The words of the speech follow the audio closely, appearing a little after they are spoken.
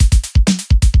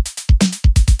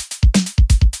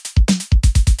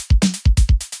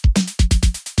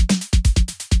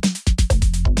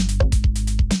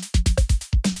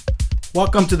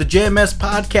Welcome to the JMS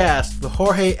Podcast with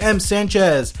Jorge M.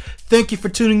 Sanchez. Thank you for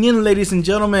tuning in, ladies and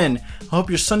gentlemen. I hope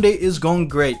your Sunday is going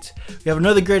great. We have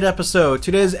another great episode.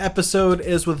 Today's episode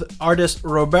is with artist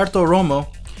Roberto Romo.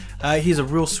 He's a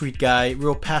real sweet guy,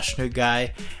 real passionate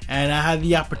guy, and I had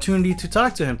the opportunity to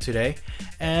talk to him today.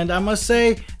 And I must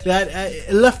say that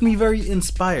it left me very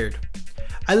inspired.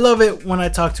 I love it when I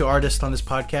talk to artists on this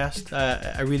podcast.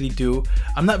 I really do.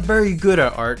 I'm not very good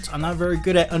at art. I'm not very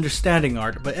good at understanding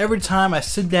art. But every time I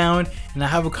sit down and I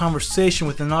have a conversation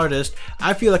with an artist,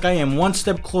 I feel like I am one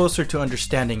step closer to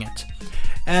understanding it.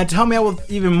 And to help me out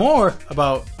with even more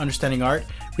about understanding art,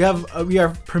 we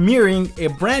are premiering a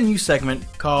brand new segment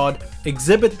called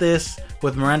Exhibit This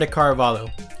with Miranda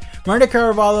Caravallo. Miranda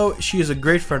Caravallo, she is a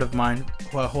great friend of mine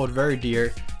who I hold very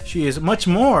dear. She is much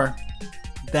more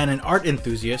than an art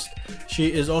enthusiast.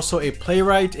 She is also a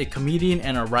playwright, a comedian,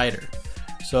 and a writer.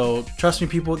 So trust me,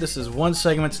 people, this is one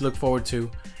segment to look forward to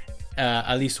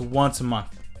at least once a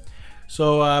month.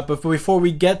 So but before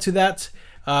we get to that,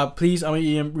 please,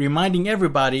 I'm reminding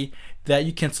everybody that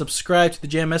you can subscribe to the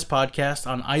JMS Podcast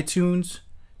on iTunes,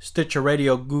 Stitcher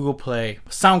Radio, Google Play,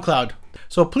 SoundCloud.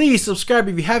 So please subscribe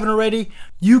if you haven't already.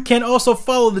 You can also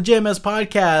follow the JMS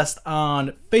Podcast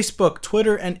on Facebook,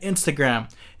 Twitter, and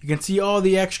Instagram. You can see all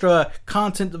the extra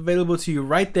content available to you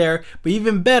right there. But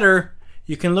even better,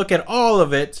 you can look at all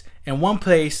of it in one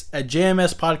place at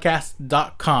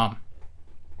jmspodcast.com.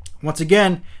 Once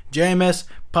again,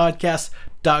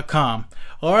 jmspodcast.com.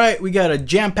 All right, we got a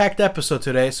jam-packed episode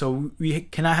today, so we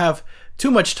cannot have too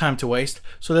much time to waste.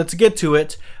 So let's get to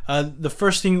it. The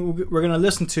first thing we're going to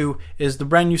listen to is the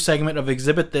brand new segment of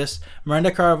Exhibit This.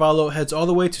 Miranda Caravallo heads all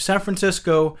the way to San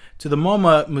Francisco to the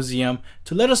MoMA Museum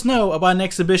to let us know about an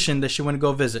exhibition that she went to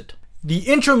go visit. The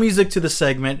intro music to the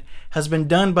segment has been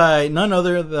done by none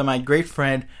other than my great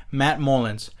friend Matt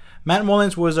Mullins. Matt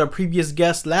Mullins was our previous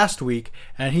guest last week,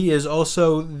 and he is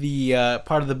also the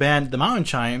part of the band The Mountain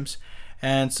Chimes.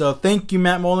 And so thank you,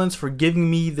 Matt Mullins, for giving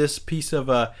me this piece of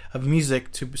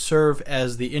music to serve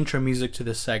as the intro music to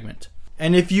this segment.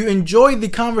 And if you enjoyed the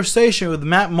conversation with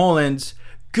Matt Mullins,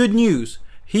 good news.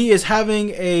 He is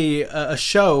having a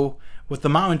show with the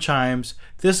Mountain Chimes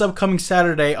this upcoming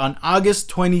Saturday on August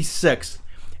 26th.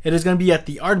 It is going to be at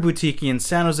the Art Boutique in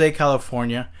San Jose,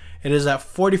 California. It is at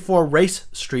 44 Race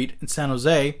Street in San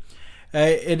Jose.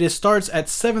 It starts at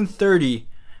 7:30.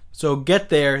 So get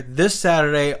there this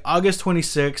Saturday, August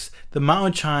 26th. The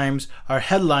Mountain Chimes are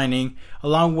headlining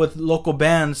along with local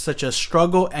bands such as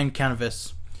Struggle and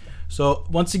Canvas. So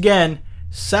once again,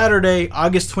 Saturday,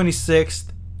 August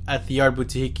 26th at the Art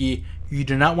Boutique. You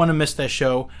do not want to miss that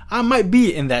show. I might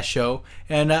be in that show,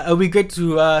 and it'll be great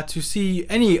to see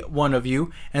any one of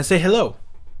you and say hello.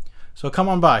 So come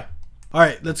on by. All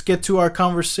right, let's get to our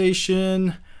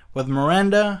conversation with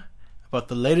Miranda about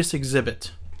the latest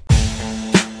exhibit.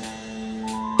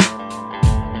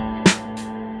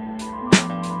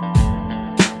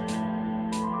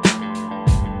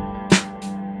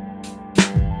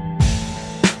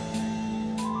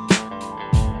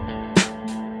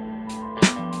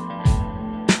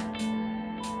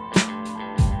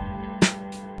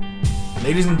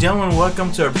 Ladies and gentlemen,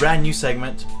 welcome to a brand new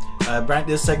segment.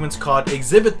 This segment's called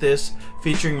Exhibit This,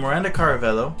 featuring Miranda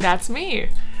Caravallo. That's me.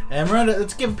 And Miranda,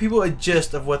 let's give people a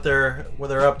gist of what they're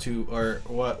up to, or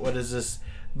what is this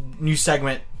new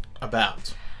segment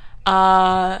about?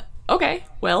 Okay.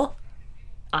 Well,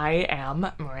 I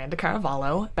am Miranda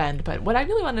Caravallo, but what I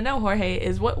really want to know, Jorge,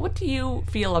 is what do you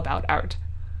feel about art?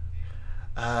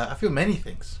 I feel many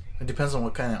things. It depends on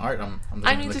what kind of art I'm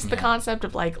I mean, just the concept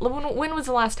of, like, when was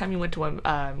the last time you went to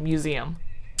a museum?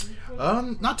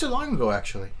 Not too long ago,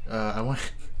 actually. I went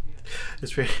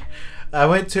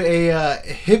to a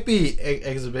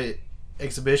hippie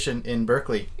exhibition in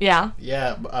Berkeley. Yeah.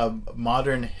 Yeah,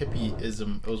 modern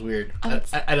hippieism. It was weird. I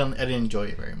didn't enjoy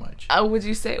it very much. Would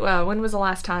you say? When was the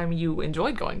last time you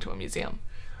enjoyed going to a museum?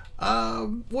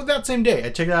 Well, that same day,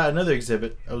 I checked out another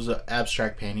exhibit. It was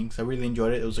abstract paintings. I really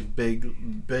enjoyed it. It was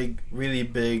like really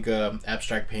big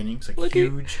abstract paintings, like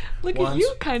huge. Look at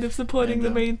you, kind of supporting the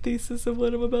main thesis of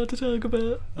what I'm about to talk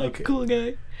about. Okay. Cool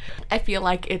guy. I feel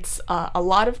like it's a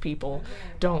lot of people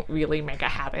don't really make a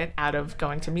habit out of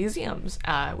going to museums,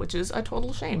 which is a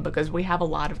total shame because we have a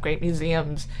lot of great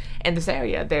museums in this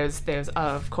area. There's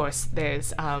of course the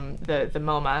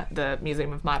MoMA, the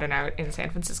Museum of Modern Art in San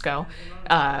Francisco.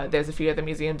 There's a few other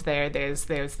museums there. There's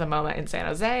the MoMA in San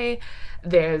Jose.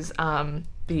 There's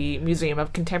the Museum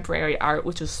of Contemporary Art,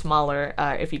 which is smaller.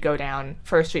 If you go down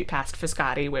First Street past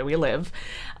Frascati, where we live,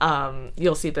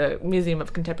 you'll see the Museum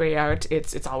of Contemporary Art.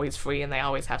 It's always free, and they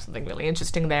always have something really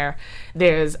interesting there.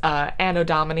 There's Anno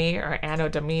Domini, or Anno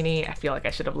Domini. I feel like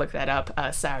I should have looked that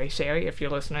up. Sorry, Sherry, if you're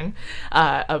listening.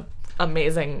 A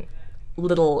amazing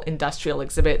little industrial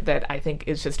exhibit that I think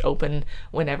is just open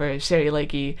whenever Sherry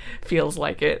Lakey feels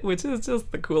like it, which is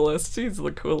just the coolest. She's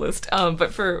the coolest.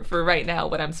 But for right now,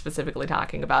 what I'm specifically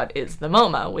talking about is the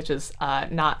MoMA, which is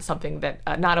not something that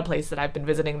not a place that I've been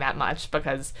visiting that much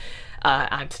because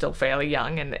I'm still fairly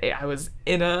young and I was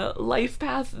in a life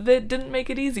path that didn't make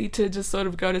it easy to just sort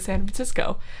of go to San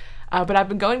Francisco. But I've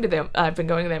been going to them. I've been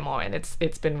going there more, and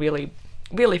it's been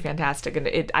really fantastic,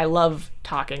 and I love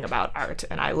talking about art,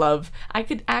 and I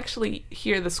could actually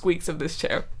hear the squeaks of this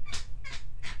chair.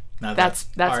 Now that's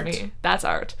art. me. That's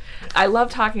art. I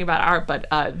love talking about art, but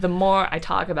the more I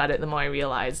talk about it, the more I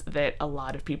realize that a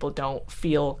lot of people don't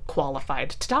feel qualified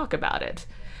to talk about it.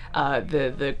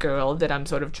 The girl that I'm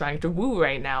sort of trying to woo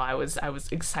right now, I was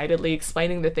excitedly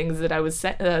explaining the things that I was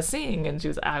seeing,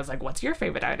 and I was like, "What's your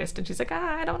favorite artist?" And she's like,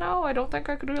 "I don't know. I don't think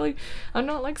I could really. I'm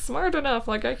not like smart enough.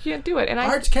 Like I can't do it." And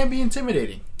art can be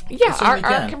intimidating. Yeah, art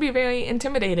can be very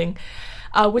intimidating,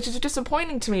 which is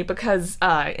disappointing to me because,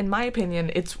 in my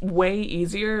opinion, it's way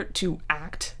easier to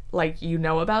act like you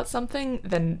know about something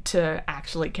than to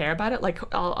actually care about it. Like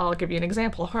I'll give you an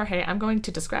example. Jorge, I'm going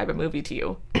to describe a movie to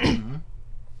you.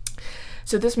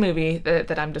 So this movie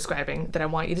that I'm describing, that I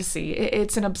want you to see,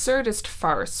 it's an absurdist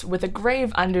farce with a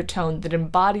grave undertone that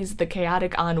embodies the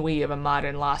chaotic ennui of a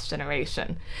modern lost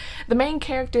generation. The main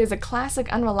character is a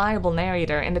classic unreliable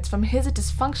narrator, and it's from his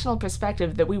dysfunctional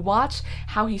perspective that we watch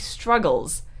how he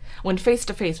struggles when face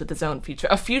to face with his own future,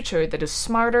 a future that is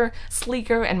smarter,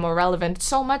 sleeker, and more relevant,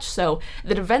 so much so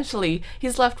that eventually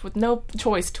he's left with no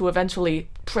choice to eventually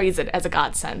praise it as a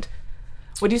godsend.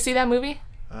 Would you see that movie?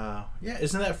 Yeah,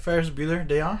 isn't that Ferris Bueller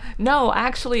Day Off? No,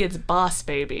 actually it's Boss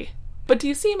Baby. But do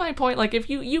you see my point? Like, if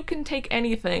you can take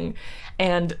anything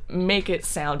and make it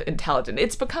sound intelligent,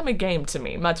 it's become a game to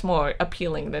me, much more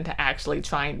appealing than to actually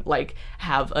try and, like,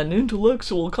 have an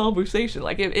intellectual conversation.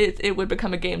 Like, it would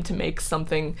become a game to make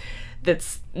something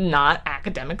that's not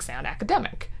academic sound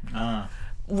academic.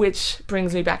 Which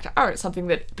brings me back to art, something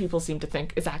that people seem to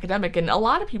think is academic, and a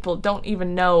lot of people don't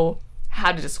even know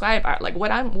how to describe art. Like,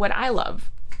 what I love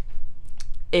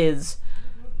is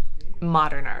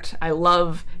modern art. I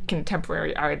love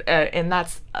contemporary art, and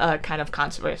that's a kind of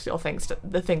controversial thing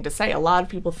to say. A lot of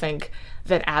people think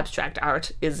that abstract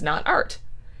art is not art.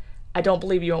 I don't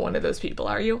believe you are one of those people,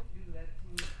 are you?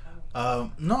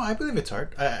 No, I believe it's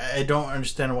art. I don't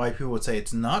understand why people would say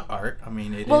it's not art. I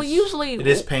mean, it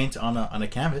is paint on a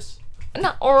canvas.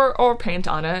 No, or paint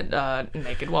on a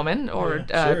naked woman, or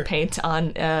sure. Paint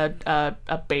on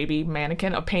a baby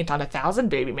mannequin, or paint on 1,000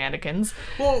 baby mannequins.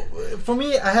 Well, for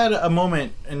me, I had a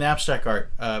moment in abstract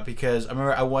art because I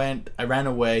remember I ran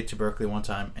away to Berkeley one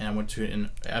time, and I went to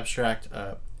an abstract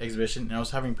exhibition, and I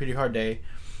was having a pretty hard day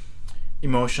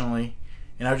emotionally.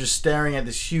 And I was just staring at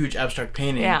this huge abstract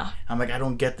painting. Yeah. I'm like, I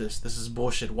don't get this. This is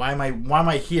bullshit. Why am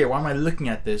I here? Why am I looking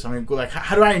at this? I mean, like,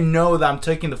 how do I know that I'm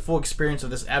taking the full experience of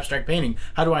this abstract painting?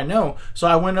 How do I know? So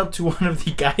I went up to one of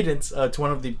the guidance, to one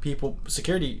of the people,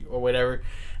 security or whatever.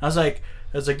 I was like,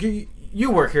 you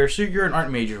work here, so you're an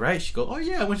art major, right? She goes, oh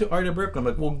yeah, I went to art at Berkeley. I'm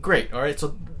like, well, great. All right,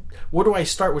 so where do I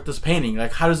start with this painting?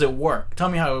 Like, how does it work? Tell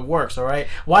me how it works, all right?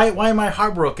 Why am I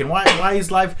heartbroken? Why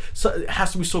is life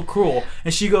has to be so cruel?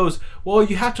 And she goes, well,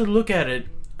 you have to look at it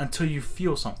until you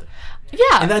feel something.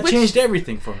 Yeah. And that changed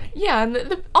everything for me. Yeah,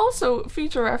 and also,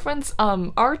 feature reference,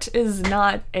 art is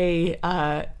not a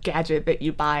gadget that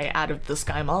you buy out of the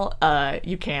Sky Mall.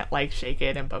 You can't, like, shake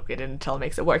it and poke it until it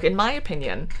makes it work. In my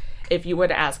opinion, if you were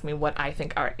to ask me what I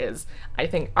think art is, I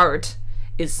think art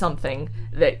is something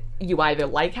that you either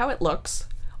like how it looks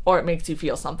or it makes you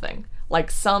feel something, like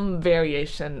some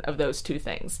variation of those two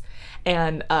things.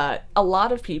 And a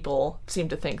lot of people seem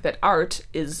to think that art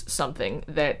is something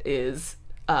that is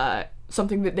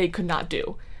something that they could not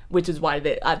do, which is why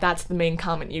that's the main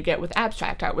comment you get with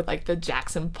abstract art, with like the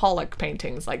Jackson Pollock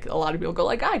paintings. Like, a lot of people go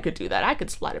like, I could do that, I could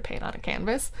splatter paint on a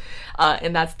canvas,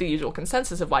 and that's the usual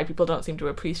consensus of why people don't seem to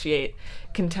appreciate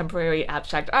contemporary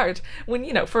abstract art, when,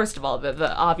 you know, first of all,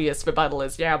 the obvious rebuttal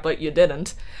is, yeah, but you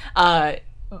didn't,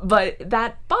 but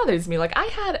that bothers me. Like, I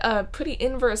had a pretty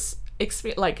inverse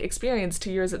experience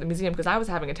 2 years at the museum, because I was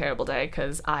having a terrible day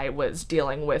because I was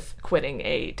dealing with quitting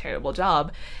a terrible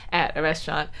job at a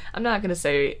restaurant. I'm not going to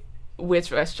say which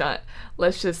restaurant.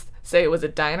 Let's just say it was a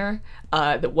diner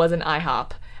that wasn't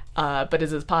IHOP, but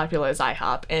is as popular as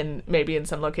IHOP, and maybe in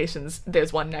some locations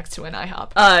there's one next to an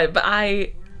IHOP. But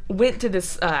I went to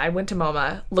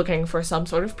MoMA looking for some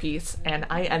sort of piece, and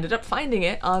I ended up finding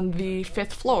it on the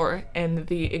 5th floor in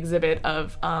the exhibit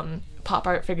of pop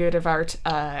art, figurative art,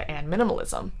 and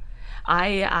minimalism.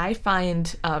 I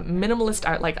find minimalist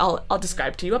art, like I'll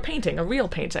describe to you a painting, a real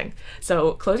painting.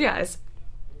 So close your eyes.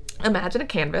 Imagine a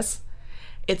canvas.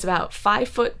 It's about 5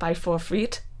 foot by 4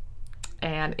 feet,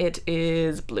 and it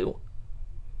is blue.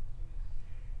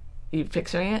 You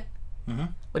picturing it? Mm-hmm.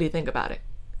 What do you think about it?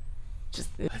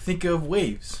 I think of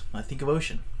waves. I think of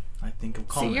ocean. I think of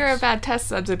calmness. See, you're a bad test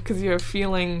subject because you're a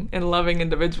feeling and loving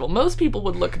individual. Most people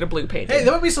would look at a blue painting. Hey,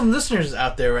 there might be some listeners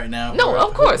out there right now. No,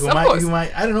 of course. Who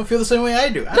might, I don't know, feel the same way I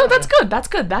do. No, that's good. That's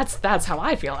good. That's how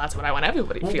I feel. That's what I want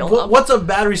everybody to feel. What's a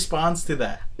bad response to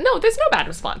that? No, there's no bad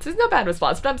response.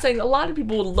 But I'm saying a lot of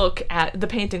people will look at the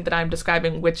painting that I'm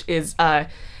describing, which is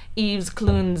Yves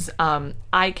Clun's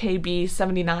IKB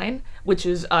 79, which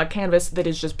is a canvas that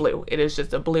is just blue. It is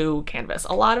just a blue canvas.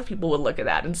 A lot of people would look at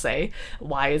that and say,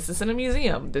 why is this in a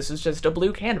museum? This is just a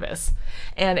blue canvas.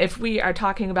 And if we are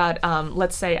talking about,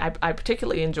 let's say, I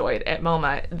particularly enjoyed at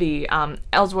MoMA the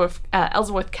Ellsworth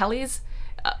Kelly's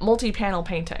multi-panel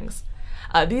paintings.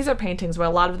 These are paintings where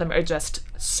a lot of them are just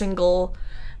single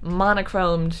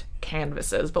monochromed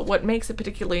canvases, but what makes it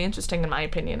particularly interesting in my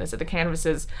opinion is that the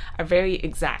canvases are very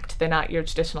exact. They're not your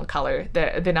traditional color,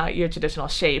 they're not your traditional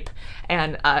shape,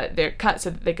 and they're cut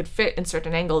so that they could fit in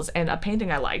certain angles. And a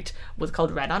painting I liked was called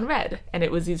Red on Red, and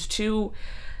it was these two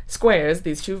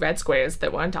red squares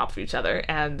that were on top of each other,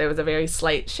 and there was a very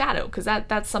slight shadow, because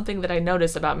that's something that I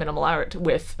notice about minimal art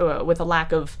with a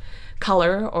lack of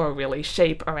color or really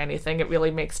shape or anything. It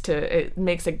really makes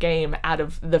a game out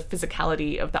of the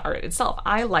physicality of the art itself.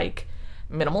 I like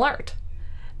minimal art.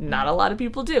 Not a lot of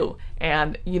people do.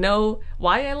 And you know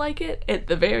why I like it? At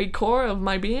the very core of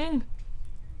my being,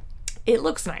 it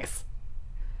looks nice.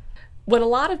 What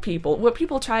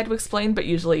people try to explain but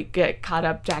usually get caught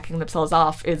up jacking themselves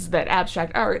off is that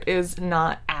abstract art is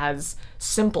not as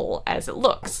simple as it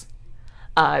looks.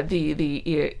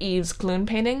 The Yves Clun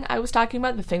painting I was talking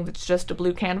about, the thing that's just a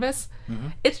blue canvas,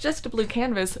 it's just a blue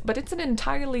canvas, but it's an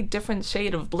entirely different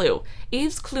shade of blue.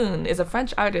 Yves Clun is a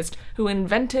French artist who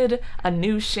invented a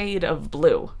new shade of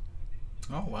blue.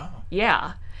 Oh, wow.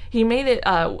 Yeah. He made it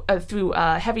through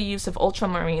heavy use of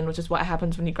ultramarine, which is what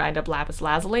happens when you grind up lapis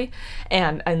lazuli,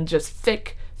 and just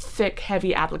thick,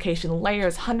 heavy application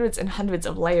layers, hundreds and hundreds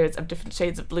of layers of different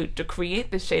shades of blue to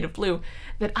create this shade of blue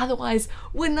that otherwise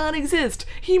would not exist.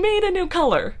 He made a new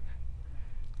color.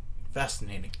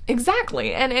 Fascinating.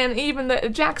 Exactly. And even the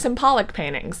Jackson Pollock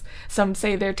paintings, some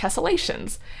say they're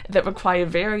tessellations that require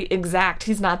very exact,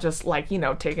 he's not just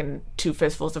taking 2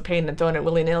 fistfuls of paint and throwing it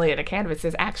willy-nilly at a canvas.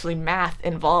 There's actually math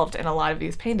involved in a lot of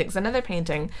these paintings. Another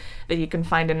painting that you can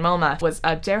find in MoMA was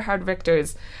Gerhard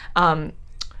Richter's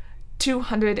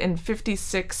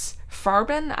 256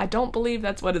 Farben. I don't believe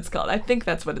that's what it's called. I think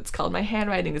that's what it's called. My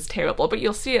handwriting is terrible, but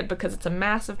you'll see it because it's a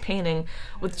massive painting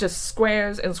with just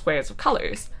squares and squares of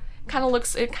colors.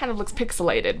 It kind of looks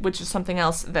pixelated, which is something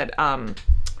else that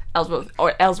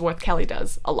Ellsworth Kelly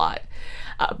does a lot.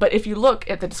 But if you look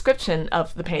at the description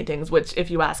of the paintings, which,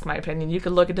 if you ask my opinion, you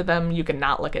can look into them, you can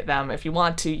not look at them. If you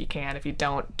want to, you can. If you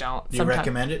don't. Do you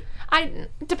recommend it?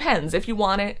 Depends. If you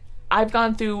want it. I've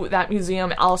gone through that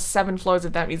museum, all 7 floors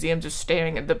of that museum, just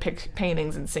staring at the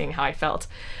paintings and seeing how I felt.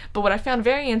 But what I found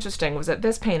very interesting was that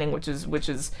this painting, which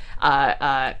is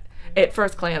at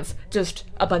first glance just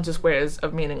a bunch of squares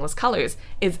of meaningless colors,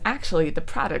 is actually the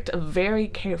product of very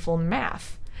careful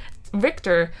math.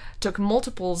 Richter took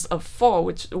multiples of 4,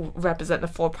 which represent the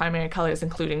 4 primary colors,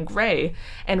 including gray,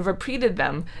 and repeated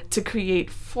them to create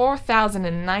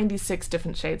 4,096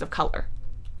 different shades of color.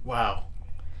 Wow.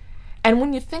 And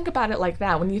when you think about it like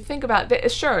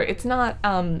that, sure, it's not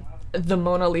the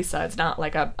Mona Lisa. It's not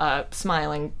like a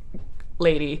smiling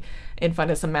lady in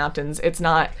front of some mountains. It's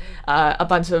not a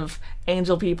bunch of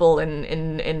angel people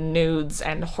in nudes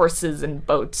and horses and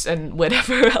boats and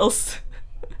whatever else.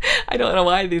 I don't know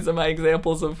why these are my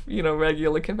examples of,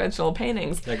 regular conventional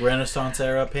paintings. Like Renaissance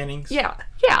era paintings? Yeah.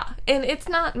 And it's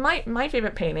not my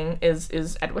favorite painting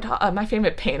is Edward my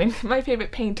favorite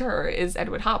painter is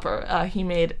Edward Hopper. He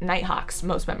made Nighthawks,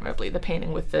 most memorably, the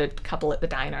painting with the couple at the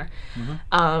diner.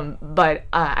 But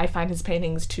I find his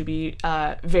paintings to be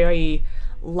very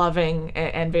loving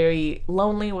and very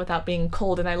lonely without being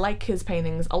cold, and I like his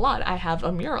paintings a lot. I have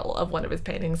a mural of one of his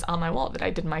paintings on my wall that I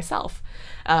did myself.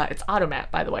 It's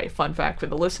Automat, by the way, fun fact for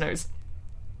the listeners.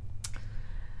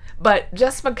 But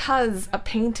just because a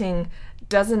painting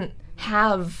doesn't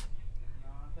have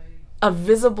a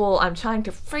visible, I'm trying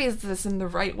to phrase this in the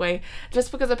right way,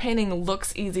 just because a painting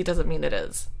looks easy doesn't mean it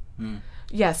is.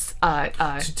 Yes.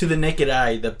 To the naked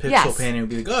eye, the pixel painting would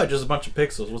be like, oh, just a bunch of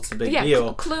pixels. What's the big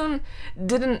deal? Clune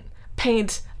didn't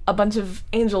paint a bunch of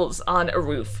angels on a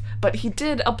roof, but he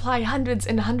did apply hundreds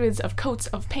and hundreds of coats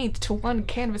of paint to one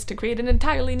canvas to create an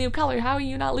entirely new color. How are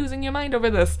you not losing your mind over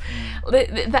this?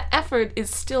 The effort is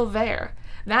still there.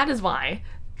 That is why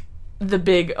the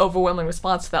big, overwhelming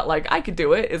response to that, like, I could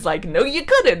do it, is like, no, you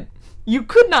couldn't. You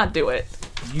could not do it.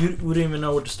 You wouldn't even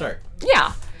know where to start.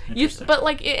 Yeah. But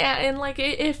like,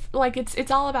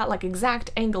 it's all about like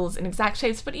exact angles and exact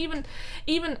shapes. But even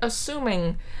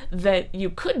assuming that you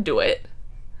could do it,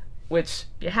 which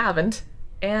you haven't,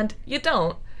 and you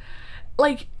don't,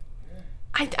 like,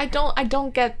 I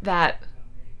don't get that.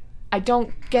 I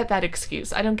don't get that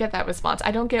excuse. I don't get that response.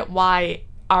 I don't get why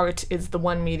art is the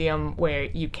one medium where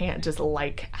you can't just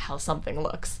like how something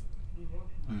looks.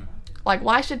 Like,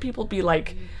 why should people be,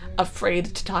 like,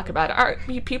 afraid to talk about art?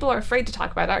 People are afraid to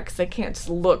talk about art because they can't just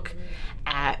look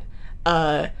at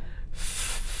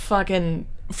fucking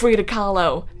Frida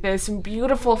Kahlo. There's some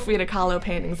beautiful Frida Kahlo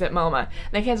paintings at MoMA.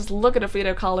 They can't just look at a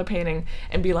Frida Kahlo painting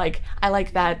and be like, I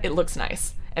like that, it looks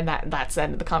nice. And that's the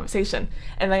end of the conversation.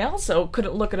 And they also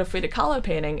couldn't look at a Frida Kahlo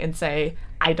painting and say,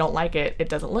 I don't like it, it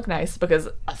doesn't look nice, because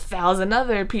 1,000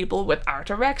 other people with art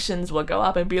erections will go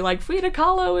up and be like, Frida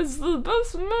Kahlo is the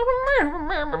best.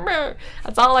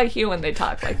 That's all I hear when they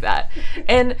talk like that.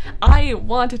 And I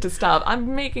wanted to stop.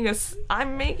 I'm making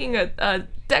a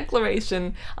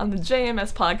declaration on the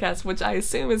JMS podcast, which I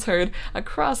assume is heard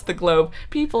across the globe.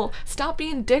 People, stop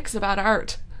being dicks about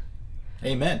art.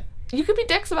 Amen. You could be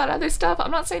dicks about other stuff.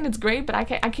 I'm not saying it's great, but I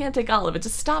can't take all of it.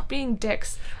 Just stop being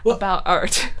dicks about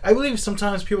art. I believe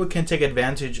sometimes people can take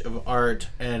advantage of art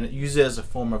and use it as a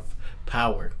form of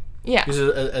power. Yeah. Use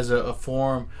it as a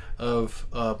form of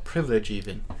privilege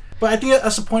even. But I think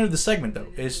that's the point of the segment,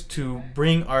 though, is to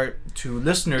bring art to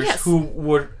listeners who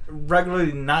would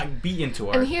regularly not be into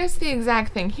art. And here's the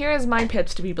exact thing. Here is my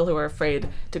pitch to people who are afraid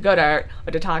to go to art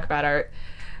or to talk about art.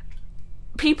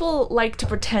 People like to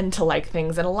pretend to like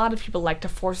things, and a lot of people like to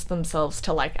force themselves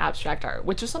to like abstract art,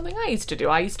 which is something I used to do.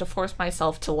 I used to force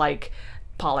myself to like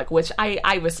Pollock, which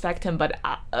I respect him, but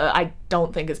I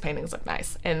don't think his paintings look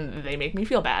nice, and they make me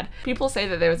feel bad. People say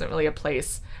that there isn't really a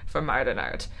place for modern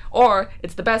art, or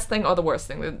it's the best thing or the worst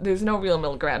thing. There's no real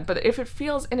middle ground, but if it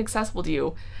feels inaccessible to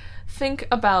you, think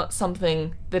about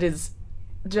something that is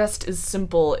just as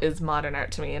simple as modern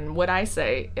art to me. And what I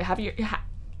say,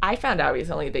 I found out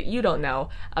recently that you don't know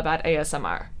about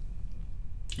ASMR.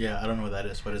 Yeah, I don't know what that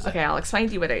is. What is that? Okay, I'll explain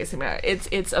to you what ASMR is.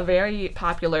 It's a very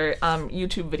popular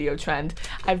YouTube video trend.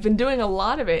 I've been doing a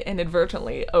lot of it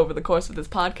inadvertently over the course of this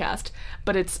podcast,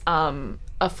 but it's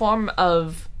a form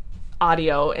of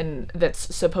audio and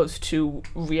that's supposed to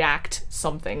react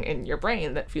something in your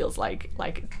brain that feels like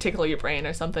tickle your brain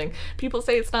or something. People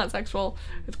say it's not sexual.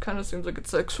 It kind of seems like it's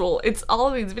sexual. It's all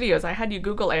of these videos. I had you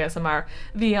Google ASMR.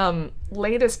 The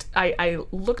latest, I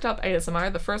looked up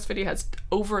ASMR. The first video has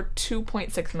over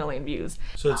 2.6 million views.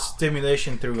 So it's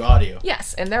stimulation through audio.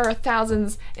 Yes, and there are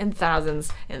thousands and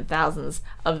thousands and thousands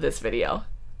of this video.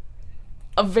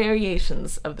 Of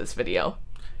variations of this video.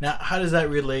 Now, how does that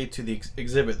relate to the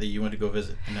exhibit that you went to go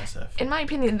visit in SF? In my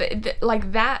opinion,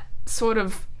 that sort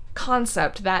of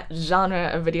concept, that genre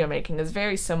of video making is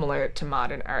very similar to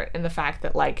modern art in the fact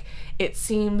that, like, it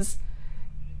seems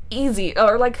easy,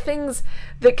 or, like, things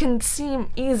that can seem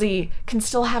easy can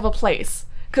still have a place.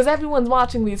 Because everyone's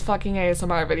watching these fucking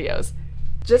ASMR videos.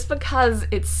 Just because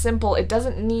it's simple, it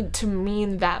doesn't need to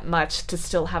mean that much to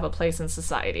still have a place in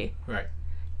society. Right.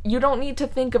 You don't need to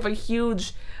think of a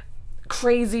huge,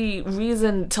 crazy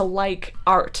reason to like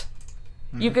art.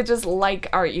 You could just like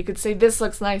art. You could say, this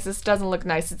looks nice, this doesn't look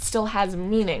nice. It still has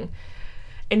meaning.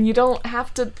 And you don't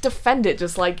have to defend it,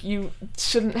 just like you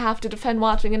shouldn't have to defend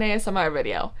watching an ASMR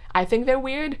video. I think they're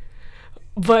weird,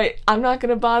 but I'm not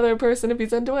gonna bother a person if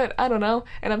he's into it. I don't know.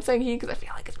 And I'm saying he because I feel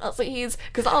like it's mostly he's,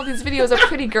 because all these videos are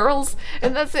pretty girls,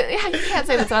 and that's it. Yeah, you can't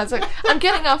say that. So like, I'm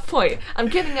getting off point.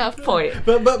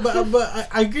 But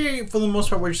I agree for the most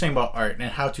part what you're saying about art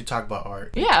and how to talk about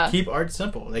art. Yeah. Keep art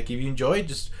simple. Like, if you enjoy it,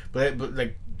 just but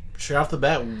like straight off the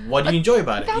bat, what do you enjoy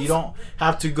about it? You don't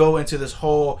have to go into this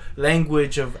whole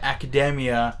language of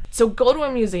academia. So go to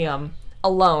a museum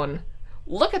alone,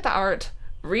 look at the art,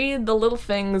 read the little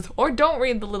things, or don't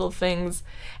read the little things,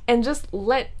 and just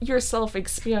let yourself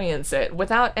experience it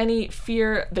without any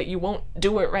fear that you won't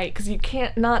do it right, because you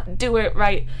can't not do it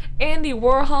right. Andy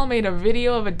Warhol made a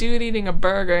video of a dude eating a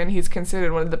burger, and he's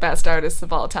considered one of the best artists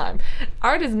of all time.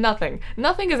 Art is nothing.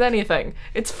 Nothing is anything.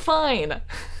 It's fine.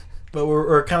 But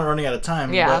we're kind of running out of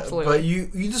time. Yeah, but, absolutely. But you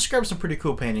described some pretty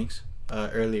cool paintings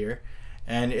earlier,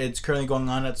 and it's currently going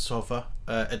on at SOFA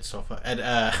at San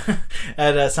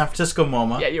Francisco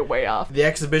MoMA. Yeah, you're way off. The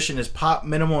exhibition is Pop,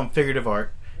 Minimal, and Figurative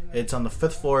Art. It's on the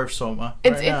 5th floor of SOMA.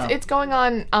 It's going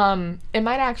on. It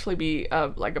might actually be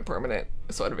like a permanent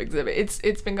sort of exhibit.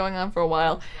 It's been going on for a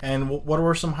while. And what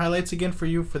were some highlights again for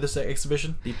you for this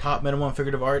exhibition? The Pop, Minimal, and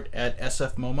Figurative Art at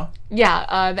SF MoMA.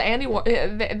 Yeah,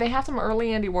 they have some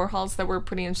early Andy Warhols that were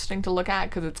pretty interesting to look at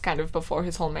because it's kind of before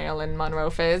his whole Marilyn Monroe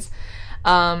phase.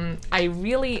 I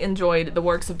really enjoyed the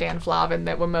works of Dan Flavin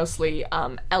that were mostly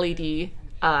LED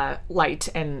light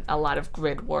and a lot of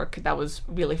grid work. That was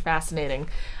really fascinating.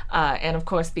 And of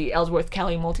course the Ellsworth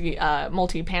Kelly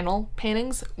multi-panel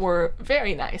paintings were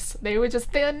very nice.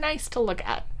 They're nice to look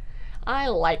at. I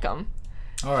like them.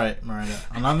 All right, Miranda.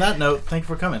 And on that note, thank you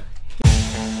for coming.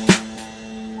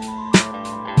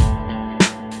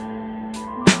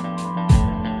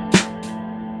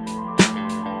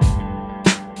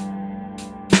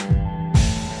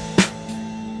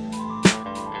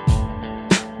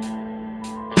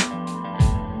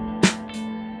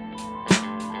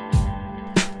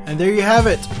 And there you have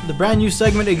it, the brand new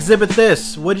segment, Exhibit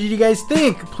This. What did you guys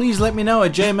think? Please let me know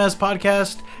at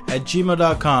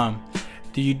jmspodcast@gmail.com.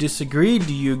 Do you disagree?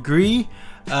 Do you agree?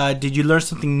 Did you learn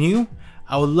something new?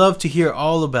 I would love to hear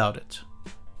all about it.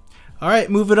 Alright,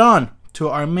 moving on to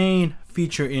our main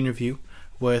feature interview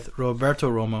with Roberto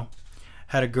Romo.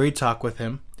 Had a great talk with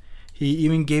him. He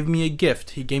even gave me a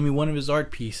gift. He gave me one of his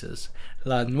art pieces,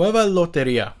 La Nueva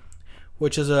Loteria,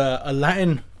 which is a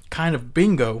Latin kind of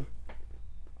bingo.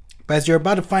 But as you're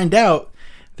about to find out,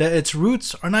 that its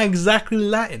roots are not exactly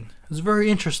Latin. It's very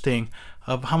interesting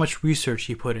of how much research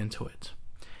he put into it.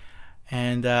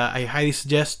 And I highly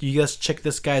suggest you guys check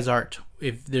this guy's art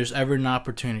if there's ever an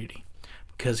opportunity,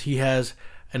 because he has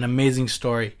an amazing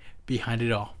story behind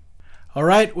it all.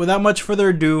 Alright, without much further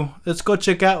ado, let's go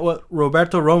check out what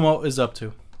Roberto Romo is up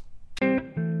to.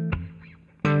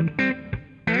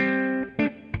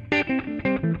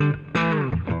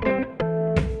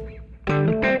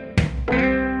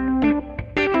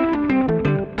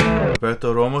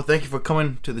 Roberto Romo, thank you for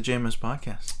coming to the JMS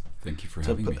podcast. Thank you for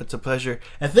having me. It's a pleasure.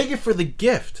 And thank you for the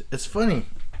gift. It's funny.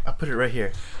 I'll put it right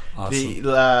here. Awesome.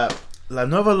 The La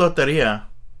Nueva Loteria.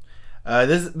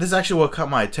 This actually what caught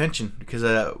my attention because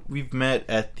we've met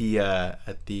at the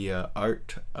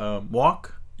art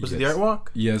walk. Was it the art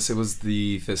walk? Yes, it was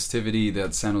the festivity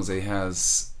that San Jose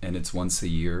has, and it's once a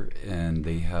year, and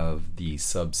they have the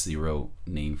Sub-Zero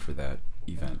name for that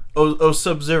event. Oh,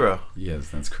 Sub-Zero. Yes,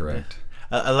 that's correct.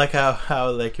 I like how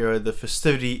like you're the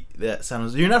festivity that San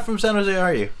Jose. You're not from San Jose,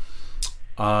 are you?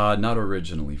 Not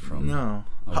originally from. No.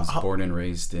 I was born and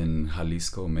raised in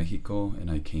Jalisco, Mexico,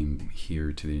 and I came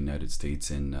here to the United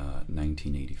States in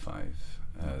 1985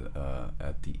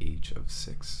 at the age of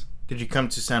 6. Did you come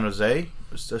to San Jose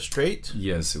straight?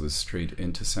 Yes, it was straight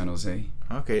into San Jose.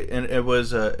 Okay, and it was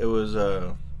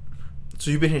so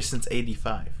you've been here since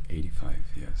 85. 85,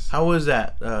 yes. How was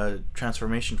that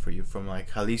transformation for you from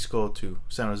like Jalisco to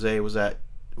San Jose? Was that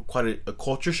quite a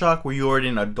culture shock? Were you already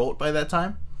an adult by that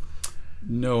time?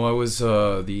 No, I was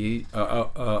at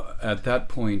that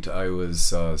point I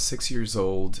was 6 years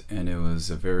old, and it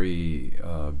was a very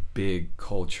big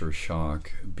culture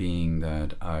shock, being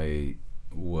that I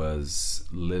was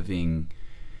living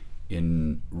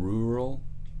in rural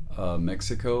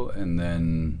Mexico, and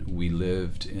then we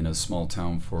lived in a small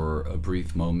town for a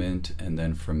brief moment, and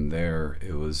then from there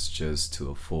it was just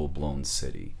to a full-blown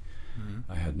city.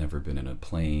 Mm-hmm. I had never been in a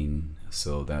plane,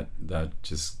 so that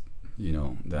just,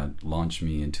 that launched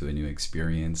me into a new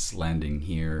experience, landing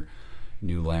here,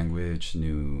 new language,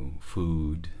 new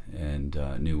food, and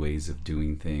new ways of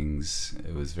doing things.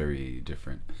 It was very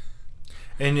different.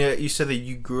 And you said that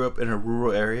you grew up in a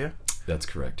rural area? That's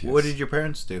correct, yes. What did your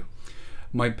parents do?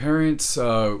 My parents,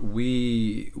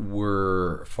 we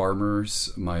were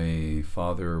farmers. My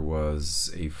father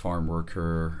was a farm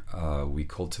worker. We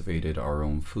cultivated our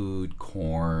own food,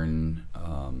 corn,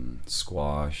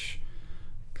 squash,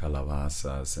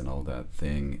 calabazas, and all that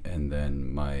thing. And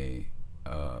then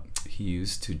he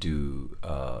used to do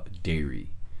dairy.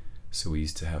 So we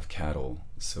used to have cattle.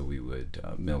 So we would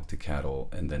milk the cattle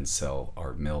and then sell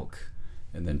our milk,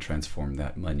 and then transform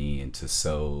that money into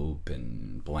soap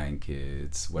and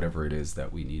blankets, whatever it is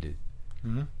that we needed.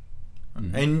 Mm-hmm.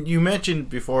 Mm-hmm. And you mentioned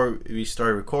before we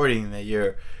started recording that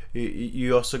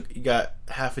you also got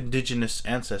half indigenous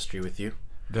ancestry with you.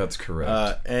 That's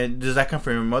correct. And does that come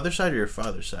from your mother's side or your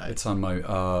father's side? It's on my...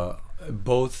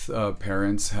 both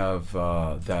parents have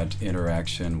that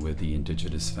interaction with the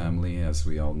indigenous family, as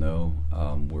we all know.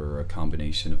 We're a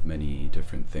combination of many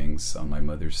different things. On my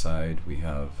mother's side, we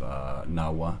have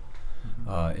Nawa,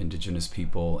 indigenous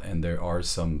people, and there are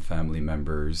some family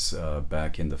members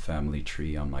back in the family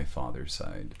tree on my father's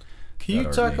side. Can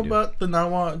you talk about the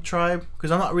Nahua tribe?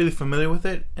 Because I'm not really familiar with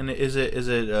it. And is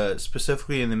it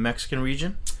specifically in the Mexican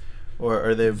region, or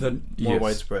are they more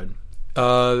widespread?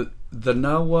 The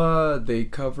Nahua, they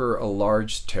cover a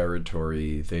large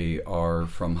territory. They are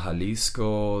from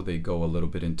Jalisco. They go a little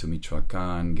bit into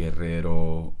Michoacán,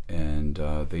 Guerrero, and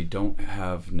they don't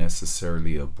have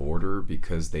necessarily a border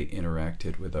because they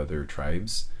interacted with other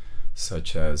tribes.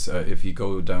 Such as if you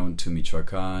go down to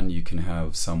Michoacán, you can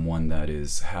have someone that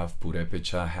is half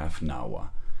Purépecha, half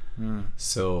Nahua.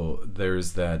 So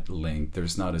there's that link.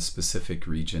 There's not a specific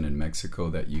region in Mexico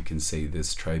that you can say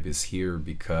this tribe is here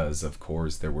because, of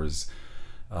course, there was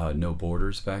no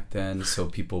borders back then, so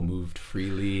people moved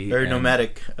freely. Very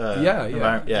nomadic.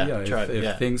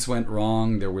 If things went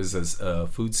wrong, there was a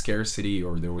food scarcity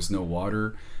or there was no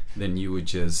water, then you would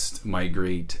just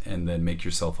migrate and then make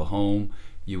yourself a home.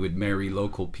 You would marry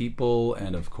local people,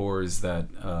 and of course that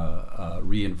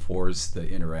reinforced the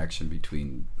interaction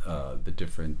between the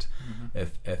different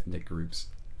ethnic groups.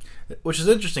 Which is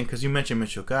interesting because you mentioned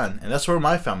Michoacán, and that's where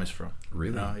my family's from.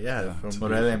 Really? From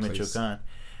Morelia, Michoacán.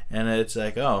 And it's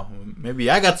like, oh, maybe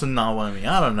I got some Nahua in me.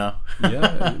 I don't know.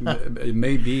 Yeah, it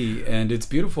may be. And it's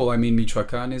beautiful. I mean,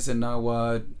 Michoacán is in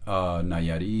Nahuatl,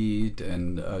 Nayarit,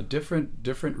 and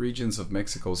different regions of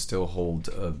Mexico still hold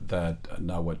that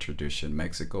Nahuatl tradition.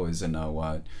 Mexico is in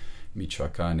Nahuatl.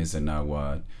 Michoacán is in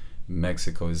Nahuatl.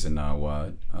 Mexico is in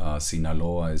Nahuatl.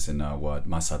 Sinaloa is in Nahuatl.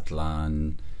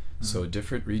 Mazatlan. So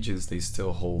different regions, they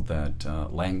still hold that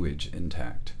language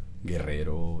intact.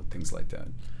 Guerrero, things like that.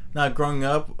 Now, growing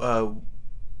up,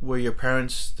 were your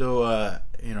parents still,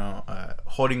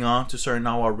 holding on to certain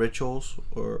Nahua rituals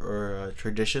or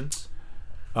traditions?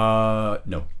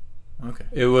 No. Okay.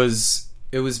 It was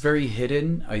very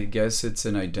hidden. I guess it's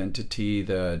an identity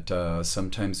that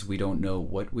sometimes we don't know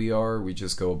what we are. We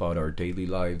just go about our daily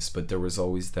lives. But there was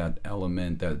always that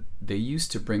element that they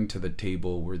used to bring to the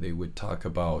table where they would talk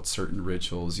about certain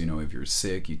rituals. You know, if you're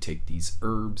sick, you take these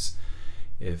herbs.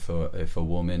 If a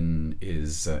woman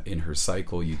is in her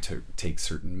cycle, you take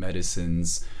certain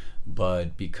medicines.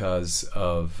 But because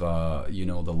of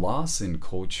the loss in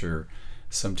culture,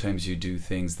 sometimes you do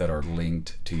things that are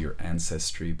linked to your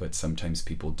ancestry, but sometimes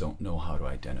people don't know how to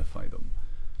identify them.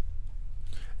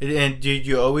 And did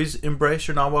you always embrace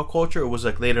your Nahua culture, or was it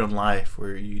like later in life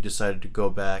where you decided to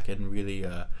go back and really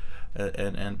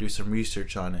and do some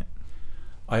research on it?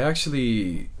 I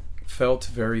actually felt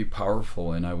very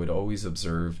powerful, and I would always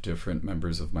observe different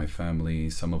members of my family.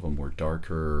 Some of them were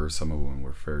darker, some of them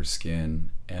were fair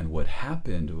skin, and what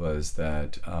happened was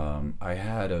that I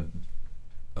had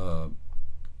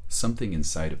something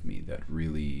inside of me that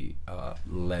really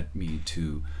led me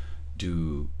to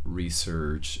do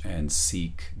research and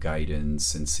seek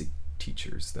guidance and seek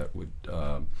teachers that would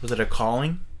was it a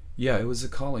calling? Yeah, it was a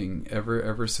calling.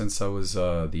 Ever since I was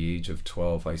the age of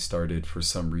 12, I started for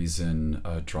some reason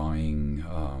drawing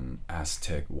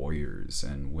Aztec warriors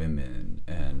and women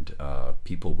and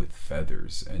people with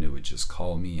feathers, and it would just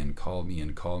call me and call me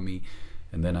and call me.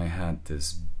 And then I had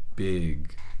this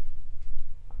big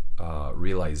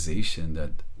realization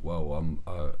that, whoa,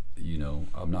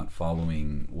 I'm not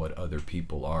following what other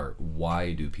people are.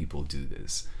 Why do people do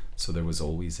this? So there was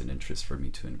always an interest for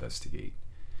me to investigate.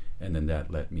 And then that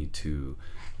led me to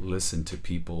listen to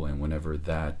people, and whenever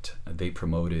that they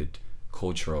promoted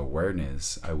cultural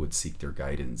awareness, I would seek their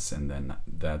guidance, and then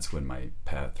that's when my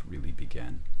path really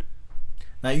began.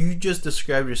 Now, you just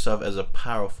described yourself as a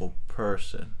powerful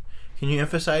person. Can you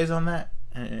emphasize on that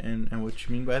and what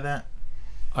you mean by that?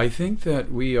 I think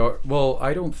that we are,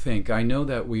 I know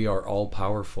that we are all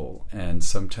powerful, and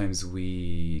sometimes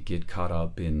we get caught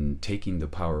up in taking the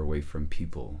power away from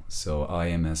people. So I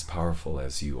am as powerful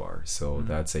as you are. So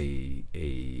that's a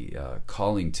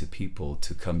calling to people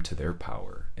to come to their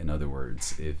power. In other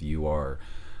words, if you are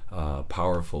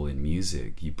powerful in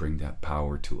music, you bring that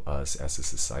power to us as a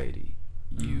society.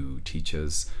 You teach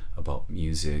us about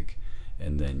music,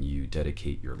 and then you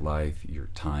dedicate your life, your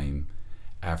time.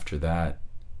 After that,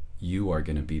 you are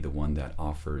going to be the one that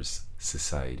offers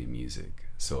society music.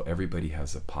 So everybody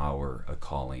has a power, a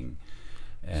calling.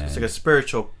 And so it's like a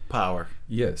spiritual power.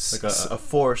 Yes. Like a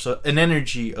force, an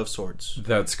energy of sorts.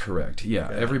 That's correct. Yeah.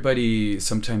 Everybody,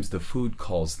 sometimes the food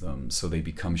calls them, so they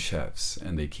become chefs,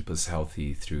 and they keep us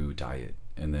healthy through diet.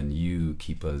 And then you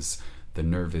keep us, the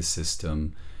nervous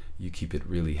system, you keep it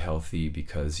really healthy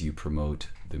because you promote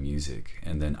the music.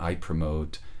 And then I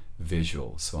promote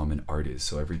visual, so I'm an artist,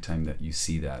 so every time that you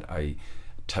see that, I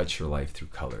touch your life through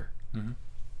color.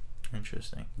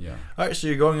 Interesting. Yeah. All right, so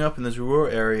you're growing up in this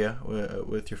rural area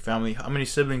with your family. How many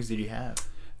siblings did you have?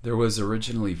 There was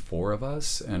originally 4 of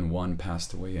us, and one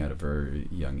passed away at a very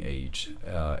young age.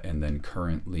 And then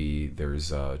currently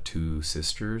there's 2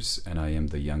 sisters, and I am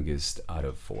the youngest out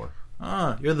of 4.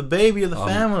 Ah, you're the baby of the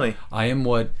family. I am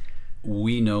what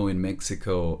we know in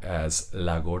Mexico as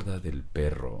la gorda del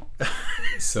perro.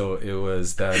 So it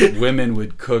was that women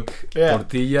would cook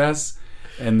tortillas,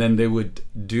 and then they would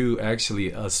do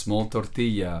actually a small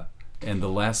tortilla, and the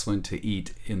last one to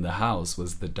eat in the house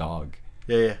was the dog.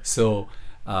 Yeah. So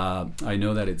I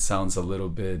know that it sounds a little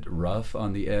bit rough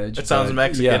on the edge. It sounds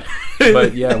Mexican. Yeah,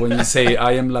 but yeah, when you say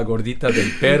I am la gordita del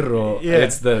perro,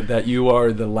 it's that you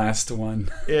are the last one.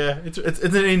 Yeah, it's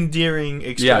an endearing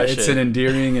expression. Yeah, it's an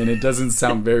endearing, and it doesn't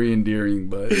sound very endearing,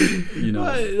 but you know,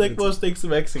 like most things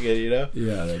Mexican, you know.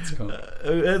 Yeah, that's cool.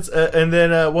 And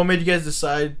then what made you guys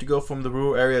decide to go from the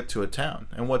rural area to a town?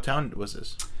 And what town was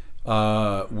this?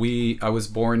 I was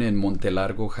born in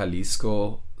Montelargo,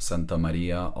 Jalisco, Santa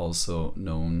Maria, also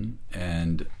known,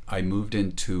 and I moved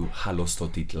into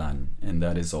Jalostotitlan, and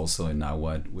that is also in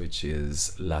Nahuatl, which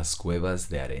is Las Cuevas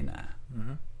de Arena.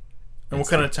 Mm-hmm. And what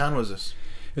kind of town was this?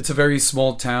 It's a very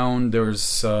small town.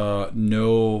 There's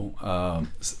no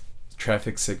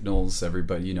traffic signals.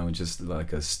 Everybody, just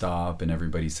like a stop, and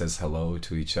everybody says hello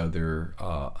to each other.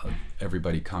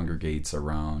 Everybody congregates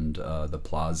around the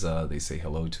plaza. They say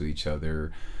hello to each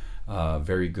other.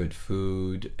 Very good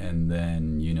food, and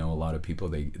then a lot of people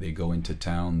they go into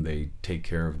town, they take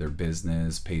care of their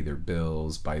business, pay their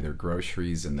bills, buy their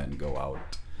groceries, and then go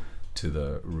out to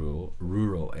the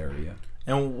rural area.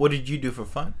 And what did you do for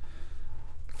fun?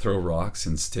 Throw rocks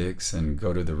and sticks and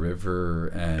go to the river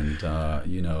and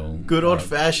good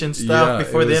old-fashioned stuff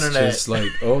before the internet. It was just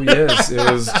like, oh yes,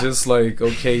 it was just like,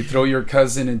 okay, throw your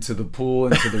cousin into the pool,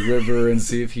 into the river, and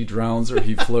see if he drowns or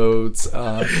he floats.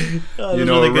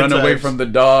 Really run away from the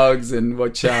dogs and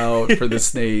watch out for the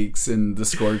snakes and the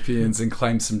scorpions and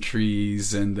climb some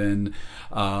trees. And then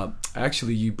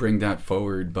actually you bring that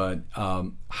forward, but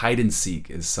hide and seek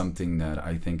is something that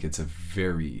I think it's a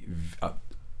very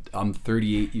I'm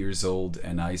 38 years old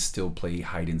and I still play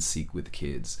hide and seek with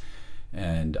kids,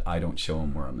 and I don't show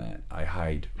them where I'm at. I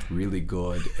hide really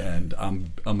good, and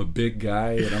I'm a big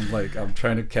guy, and I'm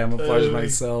trying to camouflage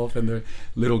myself, and they're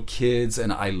little kids,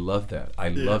 and I love that. I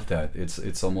love that.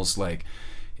 It's almost like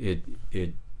it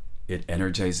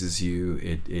energizes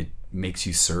you. It makes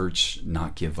you search,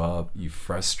 not give up. You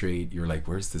frustrate. You're like,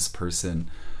 where's this person?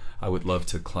 I would love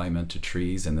to climb into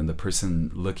trees, and then the person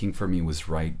looking for me was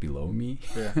right below me.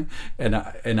 Yeah.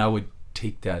 and I would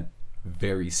take that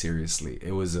very seriously.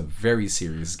 It was a very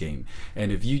serious game.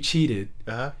 And if you cheated,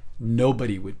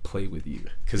 nobody would play with you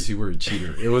because you were a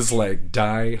cheater. It was like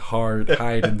die hard,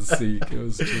 hide and seek. It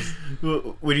was just...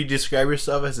 Would you describe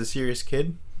yourself as a serious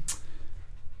kid?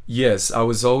 Yes, I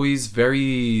was always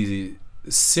very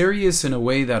serious in a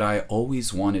way that I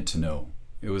always wanted to know.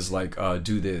 It was like,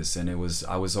 do this, and I was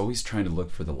always trying to look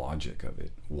for the logic of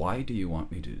it. Why do you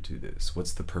want me to do this?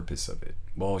 What's the purpose of it?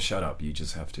 Well, shut up, you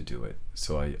just have to do it.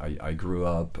 So I grew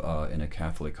up in a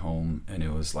Catholic home, and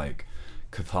it was like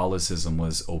Catholicism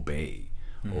was obey,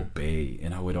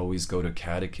 and I would always go to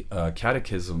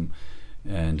catechism,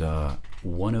 and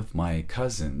one of my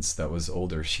cousins that was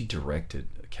older, she directed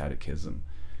a catechism,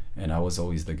 and I was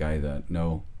always the guy that,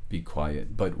 no, be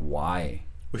quiet, but why?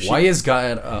 Why is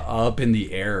God up in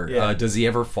the air? Yeah. Does he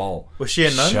ever fall? Was she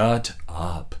a nun? Shut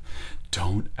up!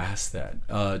 Don't ask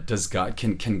that. Does God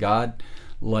can God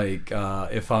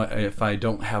if I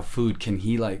don't have food, can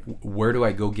he where do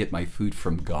I go get my food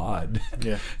from God?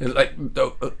 Yeah.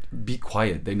 Be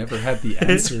quiet. They never had the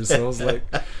answer, so I was like,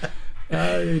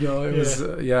 it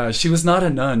was she was not a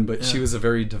nun, but she was a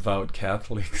very devout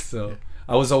Catholic. So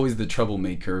I was always the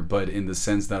troublemaker, but in the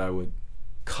sense that I would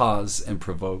cause and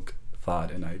provoke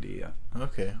thought and idea.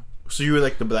 Okay, so you were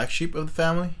like the black sheep of the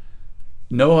family?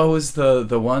 No, I was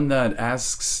the one that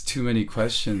asks too many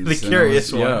questions. The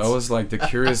curious one. Yeah, I was like the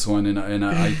curious one, and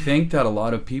I think that a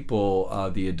lot of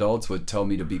people, the adults, would tell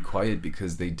me to be quiet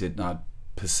because they did not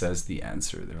possess the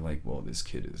answer. They're like, well, this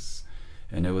kid is,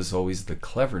 and it was always the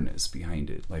cleverness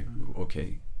behind it. Like,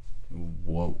 okay,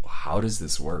 well, how does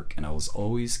this work? And I was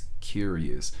always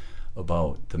curious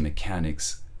about the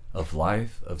mechanics of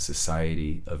life, of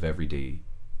society, of everyday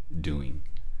doing.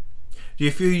 Do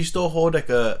you feel you still hold like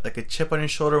a chip on your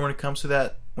shoulder when it comes to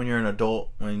that when you're an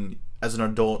adult? When as an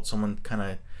adult, someone kind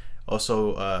of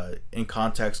also in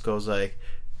context goes like,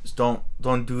 don't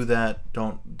do that,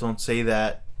 don't say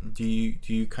that. Do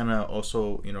you kind of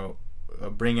also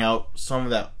bring out some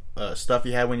of that stuff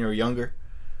you had when you were younger?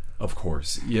 Of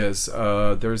course, yes.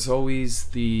 There's always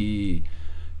the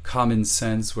common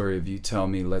sense where if you tell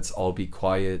me let's all be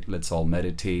quiet, let's all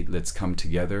meditate, let's come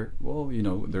together, well,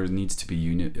 there needs to be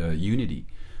unity.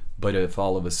 But if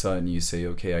all of a sudden you say,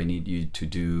 okay, I need you to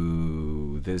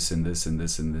do this and this and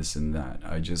this and this and that,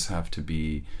 I just have to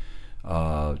be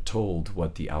told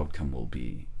what the outcome will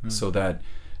be. So that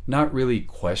not really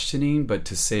questioning, but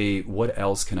to say, what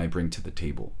else can I bring to the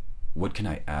table? What can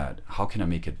I add? How can I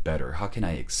make it better? How can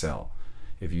I excel?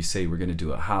 If you say we're going to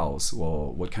do a house,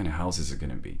 well, what kind of house is it going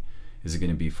to be? Is it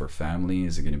going to be for family?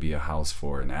 Is it going to be a house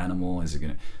for an animal? Is it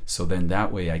going to... So then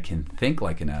that way I can think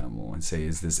like an animal and say,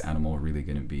 is this animal really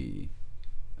going to be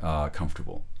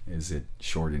comfortable? Is it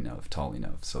short enough, tall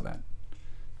enough? So that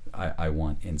I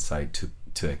want insight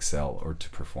to excel or to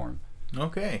perform.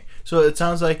 Okay. So it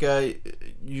sounds like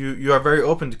you are very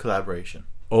open to collaboration.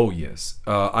 Oh, yes.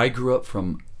 I grew up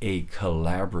from a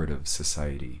collaborative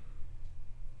society.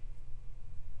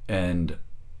 And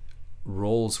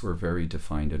roles were very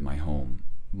defined in my home.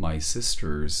 My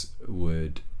sisters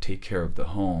would take care of the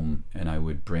home, and I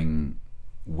would bring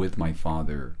with my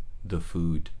father the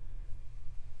food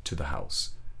to the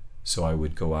house. So I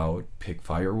would go out, pick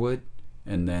firewood,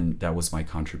 and then that was my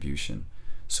contribution.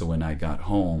 So when I got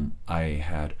home, I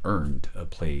had earned a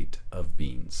plate of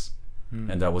beans.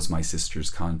 And that was my sister's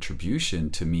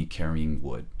contribution to me carrying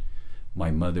wood. My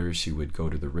mother, she would go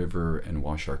to the river and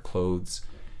wash our clothes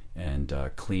and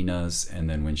clean us, and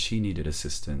then when she needed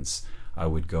assistance, I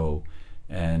would go.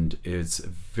 And it's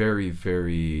very,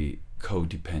 very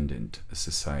codependent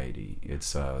society.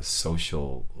 It's a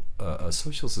social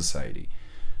society.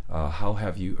 How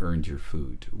have you earned your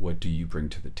food? What do you bring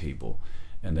to the table?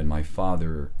 And then my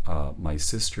father, my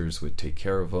sisters would take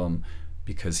care of him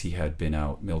because he had been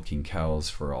out milking cows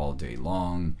for all day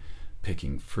long,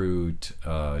 picking fruit,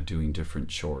 doing different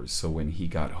chores. So when he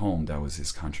got home, that was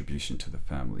his contribution to the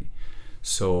family.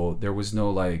 So there was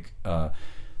no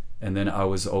and then I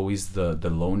was always the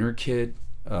loner kid.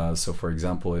 So for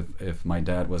example, if my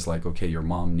dad was like, okay, your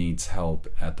mom needs help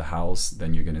at the house,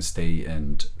 then you're going to stay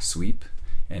and sweep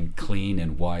and clean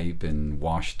and wipe and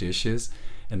wash dishes.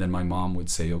 And then my mom would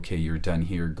say, okay, you're done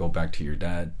here, go back to your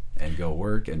dad and go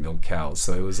work and milk cows.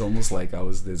 So it was almost like I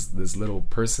was this little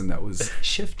person that was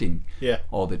shifting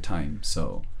all the time.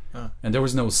 So, and there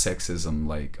was no sexism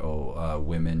like,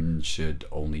 women should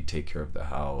only take care of the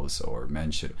house or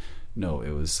men should. No,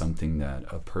 it was something that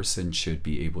a person should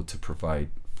be able to provide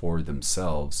for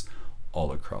themselves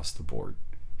all across the board.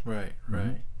 Right.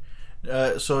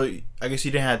 So I guess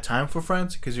you didn't have time for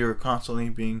friends because you were constantly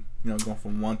being, going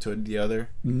from one to the other.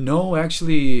 No,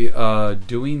 actually,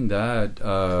 doing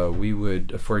that, we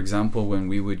would, for example, when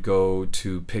we would go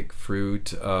to pick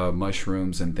fruit,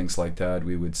 mushrooms and things like that,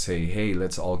 we would say, hey,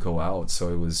 let's all go out. So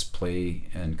it was play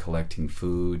and collecting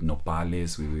food,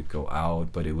 nopales, we would go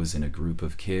out, but it was in a group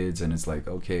of kids, and it's like,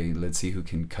 okay, let's see who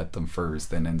can cut them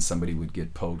first. And then somebody would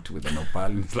get poked with a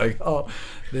nopal. It's like, oh,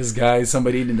 this guy,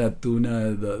 somebody in that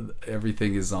tuna,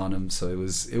 everything is on him. So it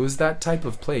was that type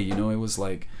of play, it was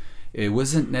like, it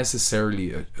wasn't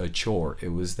necessarily a chore. It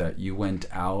was that you went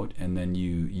out and then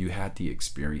you had the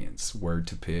experience where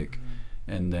to pick,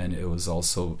 and then it was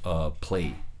also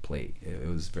play. It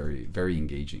was very, very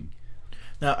engaging.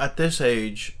 Now at this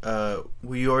age, were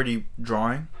you already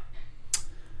drawing?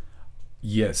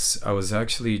 Yes, I was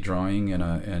actually drawing,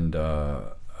 and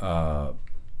I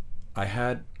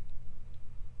had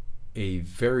a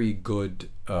very good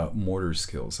motor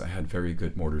skills. I had very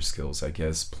good motor skills, I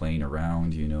guess, playing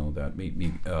around, that made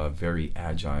me very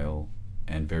agile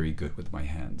and very good with my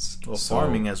hands. Well,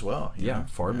 farming as well.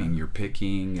 Farming. Yeah. You're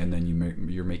picking, and then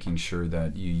you're making sure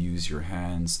that you use your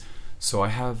hands. So I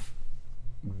have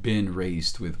been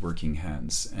raised with working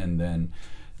hands, and then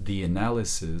the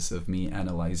analysis of me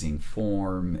analyzing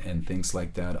form and things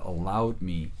like that allowed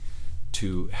me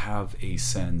to have a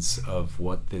sense of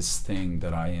what this thing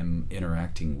that I am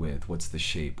interacting with, what's the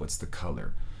shape, what's the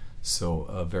color. So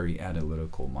a very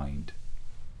analytical mind.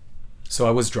 So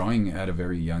I was drawing at a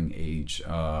very young age.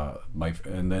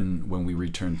 And then when we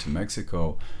returned to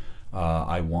Mexico,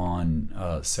 I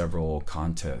won several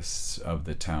contests of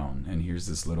the town. And here's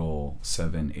this little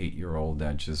 7-8-year-old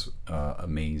that just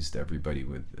amazed everybody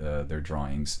with their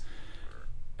drawings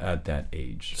at that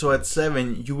age. So at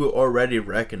 7, you were already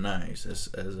recognized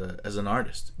as an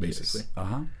artist, basically.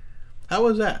 Yes. How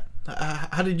was that?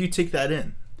 How did you take that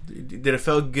in? Did it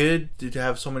feel good? Did you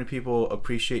have so many people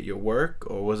appreciate your work,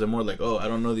 or was it more like, I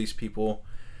don't know these people?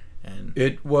 And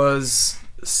it was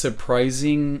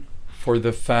surprising for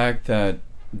the fact that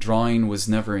drawing was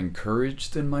never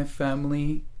encouraged in my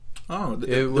family. Oh,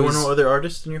 there were no other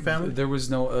artists in your family? There was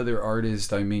no other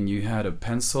artist. I mean, you had a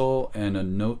pencil and a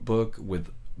notebook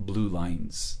with blue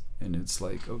lines, and it's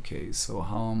like, okay, so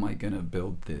how am I gonna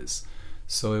build this?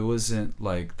 So it wasn't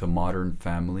like the modern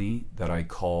family that I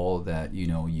call, that, you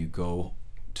know, you go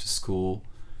to school,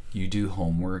 you do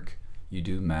homework, you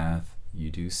do math, you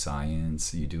do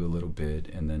science, you do a little bit,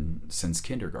 and then since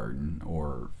kindergarten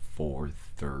or 4th,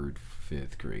 3rd,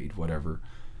 5th grade, whatever,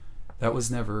 that was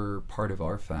never part of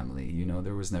our family. You know,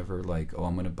 there was never like, oh,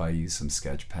 I'm going to buy you some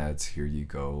sketch pads, here you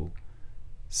go.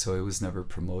 So it was never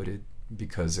promoted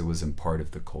because it wasn't part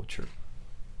of the culture.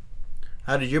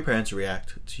 How did your parents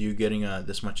react to you getting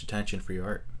this much attention for your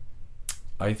art?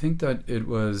 I think that it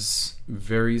was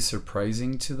very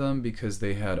surprising to them because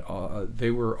they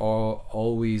were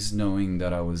always knowing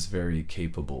that I was very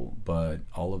capable, but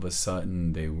all of a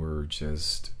sudden they were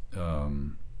just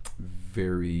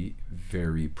very,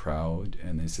 very proud,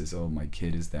 and they says, "Oh, my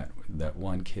kid is that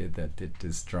one kid that did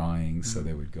this drawing." Mm-hmm. So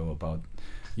they would go about,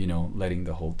 you know, letting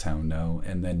the whole town know,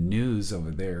 and then news over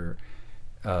there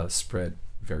spread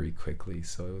very quickly.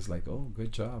 So it was like, "Oh,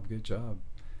 good job."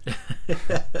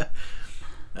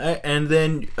 And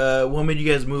then what made you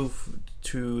guys move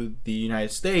to the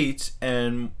United States,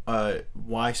 and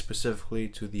why specifically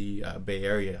to the Bay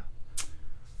Area?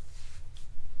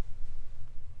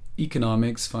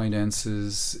 Economics,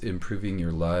 finances, improving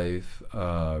your life,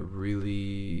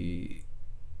 really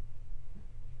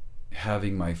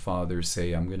having my father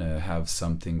say, I'm going to have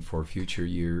something for future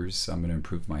years. I'm going to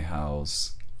improve my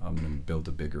house. I'm going to build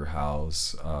a bigger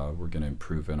house. We're going to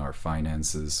improve in our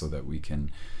finances so that we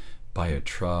can buy a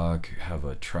truck, have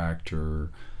a tractor,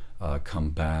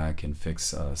 come back and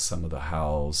fix some of the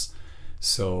house.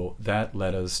 So that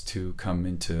led us to come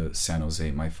into San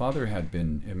Jose. My father had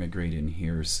been immigrating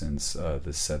here since the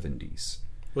 70s.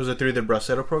 Was it through the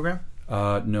Bracero program?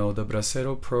 No, the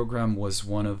Bracero program was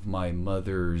one of my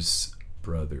mother's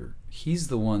brother. He's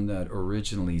the one that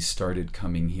originally started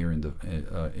coming here in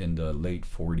the late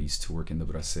 40s to work in the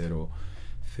Bracero.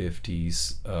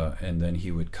 50s, and then he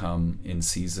would come in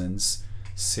seasons,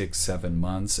 6-7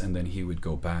 months, and then he would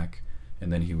go back,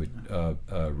 and then he would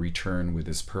return with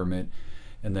his permit.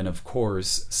 And then, of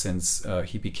course, since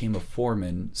he became a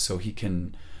foreman, so he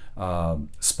can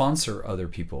sponsor other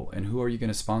people. And who are you going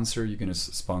to sponsor? You're going to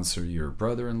sponsor your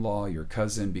brother-in-law, your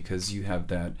cousin, because you have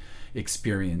that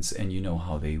experience and you know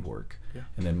how they work. Yeah.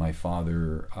 And then my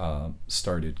father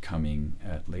started coming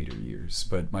at later years.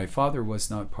 But my father was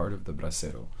not part of the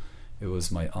Bracero. It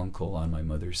was my uncle on my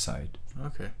mother's side.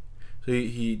 Okay. So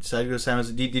he decided to go to San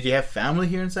Jose. Did you have family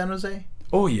here in San Jose?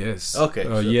 Oh, yes. Okay.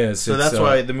 Yes. So that's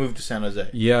why the move to San Jose.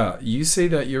 Yeah. You say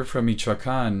that you're from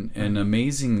Michoacan, and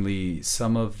amazingly,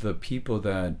 some of the people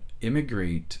that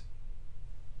immigrate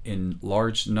in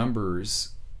large numbers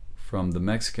from the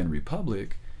Mexican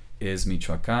Republic is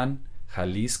Michoacan,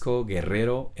 Jalisco,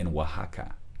 Guerrero, and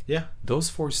Oaxaca. Yeah. Those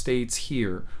 4 states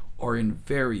here are in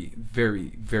very,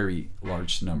 very, very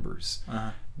large numbers.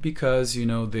 Uh-huh. Because, you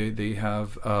know, they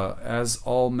have, as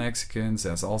all Mexicans,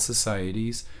 as all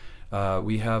societies,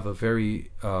 we have a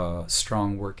very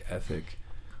strong work ethic.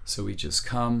 So we just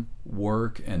come,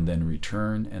 work, and then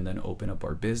return, and then open up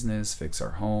our business, fix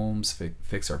our homes,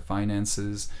 fix our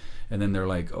finances. And then they're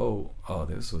like, oh,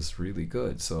 this was really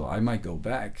good, so I might go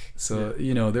back. So, yeah.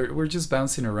 You know, we're just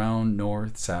bouncing around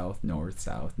north, south, north,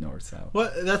 south, north, south.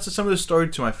 Well, that's some of the story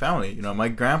to my family. You know, my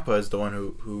grandpa is the one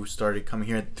who started coming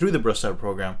here through the Bracero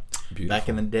program. Beautiful. Back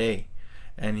in the day.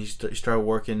 And he started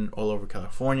working all over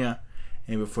California.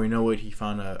 And before you know it, he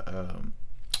found a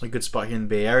good spot here in the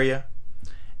Bay Area.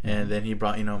 And then he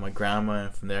brought, you know, my grandma,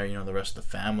 and from there, you know, the rest of the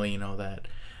family, you know, that.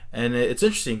 And it's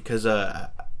interesting because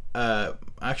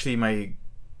actually my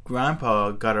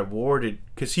grandpa got awarded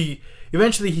because he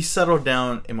eventually settled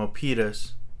down in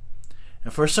Milpitas,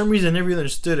 and for some reason I never really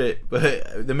understood it,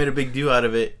 but they made a big deal out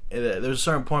of it. There was a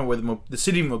certain point where the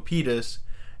city of Milpitas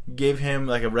gave him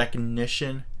like a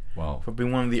recognition. Wow. For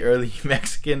being one of the early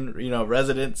Mexican, you know,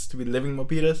 residents to be living in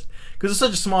Milpitas, because it's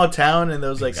such a small town, and there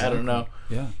was like, exactly. I don't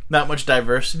know, not much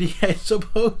diversity, I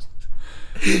suppose.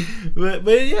 but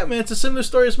yeah, man, it's a similar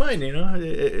story as mine. You know,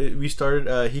 we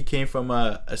started. He came from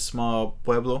a small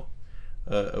pueblo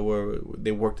where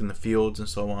they worked in the fields and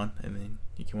so on, and then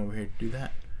he came over here to do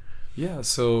that. Yeah.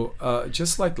 So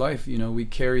just like life, you know, we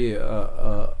carry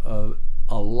a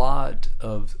lot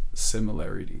of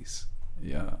similarities.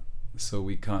 Yeah. So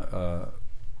we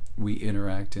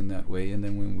interact in that way, and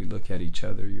then when we look at each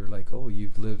other, you're like, oh,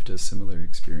 you've lived a similar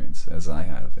experience as I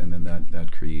have, and then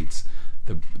that creates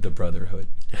the brotherhood.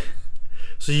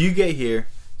 So you get here,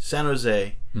 San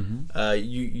Jose. Mm-hmm.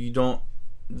 You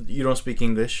don't speak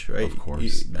English, right? Of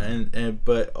course.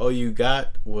 But all you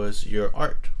got was your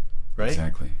art, right?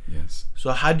 Exactly. Yes.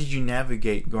 So how did you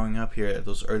navigate growing up here at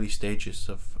those early stages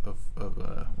of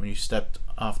when you stepped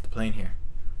off the plane here?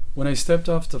 When I stepped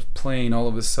off the plane, all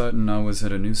of a sudden I was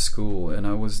at a new school, and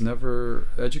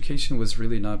education was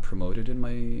really not promoted in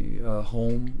my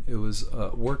home. It was,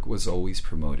 work was always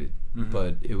promoted,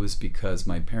 but it was because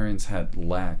my parents had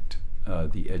lacked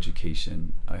the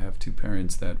education. I have two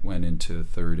parents that went into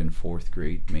 3rd and 4th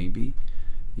grade, maybe,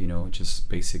 just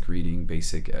basic reading,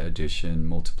 basic addition,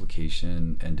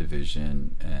 multiplication, and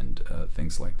division, and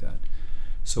things like that.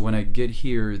 So when I get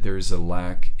here, there's a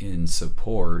lack in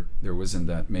support. There wasn't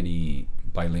that many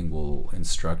bilingual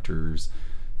instructors.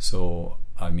 So,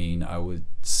 I would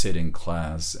sit in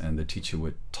class and the teacher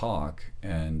would talk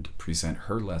and present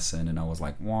her lesson, and I was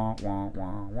like, wah, wah,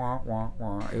 wah, wah, wah,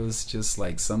 wah. It was just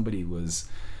like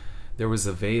there was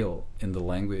a veil in the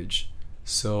language.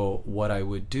 So what I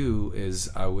would do is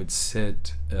I would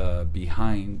sit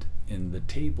behind in the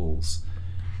tables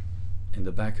in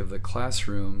the back of the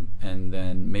classroom and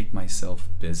then make myself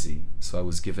busy. So I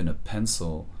was given a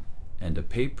pencil and a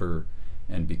paper,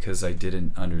 and because I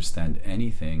didn't understand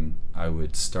anything, I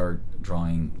would start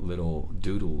drawing little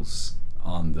doodles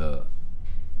on the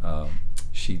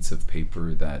sheets of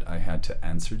paper that I had to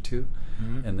answer to.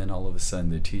 And then all of a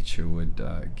sudden the teacher would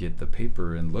get the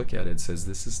paper and look at it, says,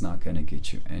 this is not going to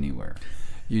get you anywhere.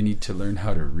 You need to learn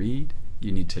how to read.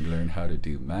 You need to learn how to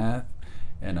do math.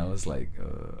 And I was like,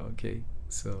 okay,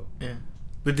 so. Yeah.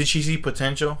 But did she see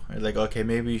potential? Like, okay,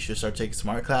 maybe you should start taking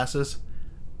smart classes?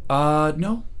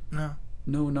 No.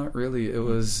 No, not really. It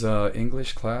was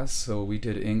English class, so we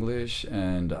did English,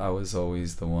 and I was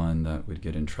always the one that would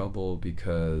get in trouble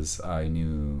because I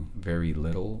knew very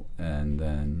little, and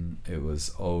then it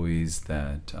was always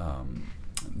that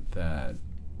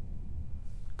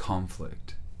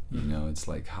conflict. It's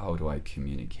like, how do I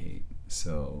communicate?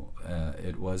 So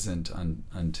it wasn't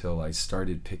until I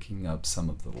started picking up some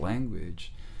of the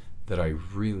language that I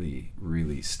really,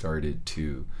 really started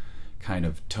to kind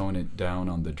of tone it down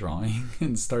on the drawing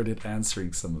and started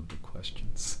answering some of the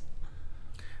questions.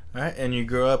 All right, and you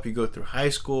grow up, you go through high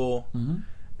school,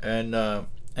 and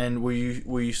were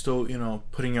you still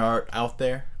putting your art out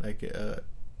there, like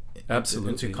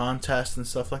absolutely, into contests and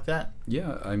stuff like that?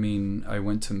 Yeah, I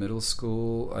went to middle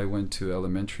school, I went to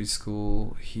elementary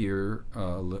school here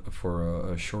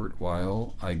for a short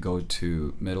while. I go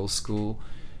to middle school,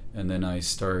 and then I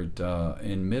start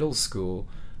in middle school.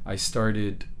 I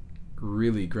started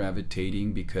really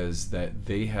gravitating because that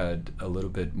they had a little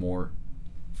bit more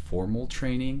formal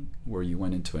training where you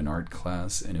went into an art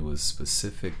class and it was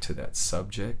specific to that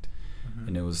subject.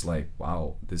 And it was like,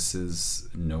 wow, this is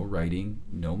no writing,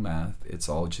 no math, it's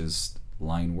all just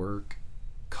line work,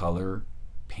 color,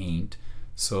 paint.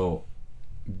 So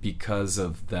because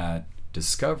of that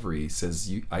discovery,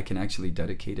 says I can actually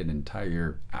dedicate an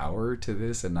entire hour to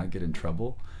this and not get in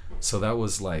trouble. So that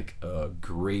was like a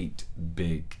great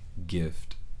big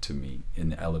gift to me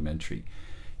in elementary.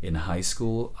 In high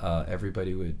school,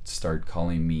 everybody would start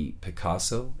calling me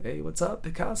Picasso. Hey, what's up,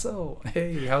 Picasso?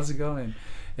 Hey, how's it going?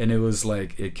 And it was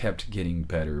like it kept getting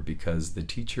better because the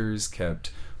teachers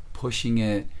kept pushing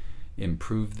it,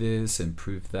 improve this,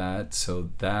 improve that. So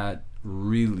that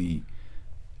really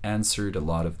answered a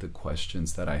lot of the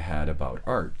questions that I had about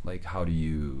art. Like, how do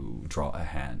you draw a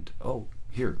hand? Oh,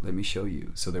 here, let me show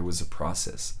you. So there was a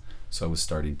process. So I was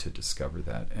starting to discover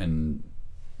that. And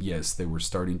yes, they were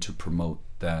starting to promote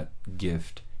that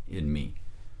gift in me.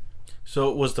 So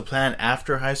was the plan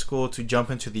after high school to jump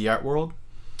into the art world?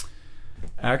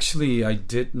 Actually, I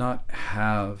did not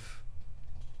have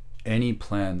any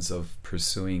plans of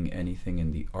pursuing anything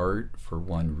in the art for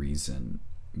one reason.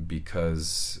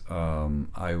 Because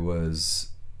I was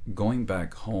going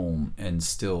back home and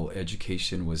still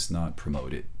education was not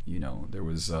promoted. There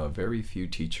was very few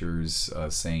teachers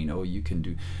saying, oh, you can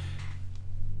do.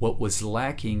 What was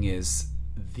lacking is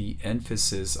the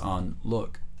emphasis on,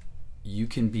 look, you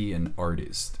can be an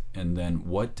artist. And then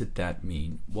what did that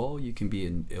mean? Well, you can be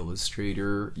an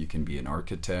illustrator, you can be an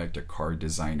architect, a car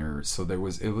designer. So it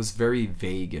was very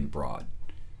vague and broad.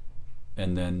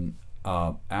 And then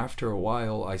after a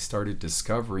while, I started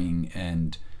discovering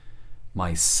and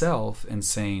myself and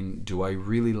saying, do I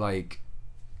really like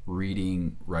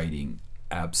reading, writing?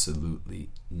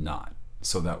 Absolutely not.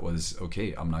 So that was,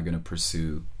 okay, I'm not going to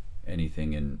pursue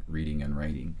anything in reading and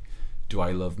writing. Do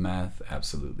I love math?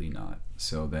 Absolutely not.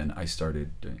 So then I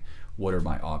started doing, what are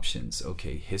my options?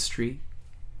 Okay, history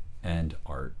and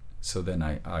art. So then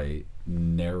I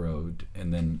narrowed,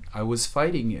 and then I was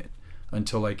fighting it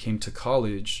until I came to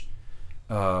college.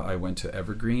 I went to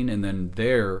Evergreen, and then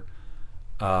there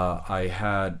I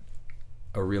had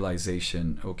a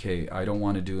realization, okay, I don't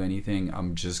want to do anything,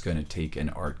 I'm just going to take an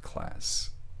art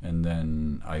class. And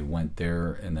then I went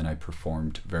there, and then I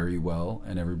performed very well,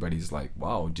 and everybody's like,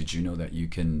 wow, did you know that you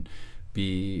can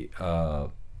be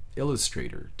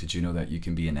illustrator? Did you know that you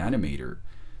can be an animator?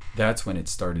 That's when it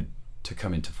started to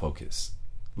come into focus.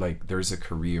 Like, there's a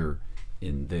career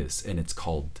in this, and it's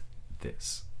called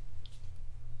this.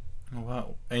 Oh,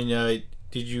 wow. And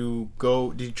did you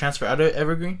transfer out of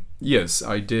Evergreen? Yes,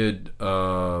 I did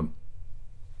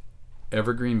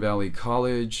Evergreen Valley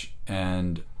College,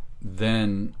 and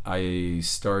then I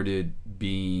started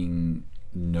being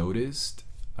noticed.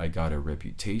 I got a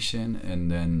reputation, and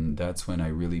then that's when I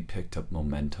really picked up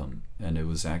momentum. And it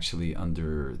was actually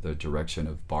under the direction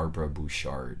of Barbara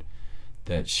Bouchard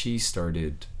that she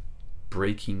started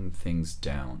breaking things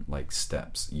down like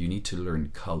steps. You need to learn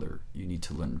color. You need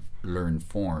to learn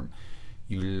form.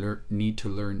 You need to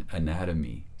learn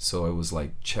anatomy. So it was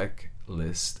like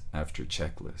checklist after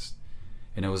checklist.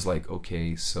 And it was like,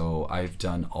 okay, so I've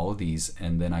done all these,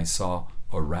 and then I saw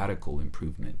a radical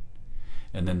improvement.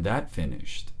 And then that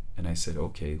finished, and I said,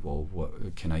 okay, well,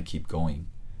 what can I keep going?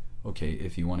 Okay,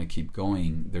 if you want to keep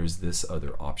going, there's this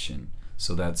other option.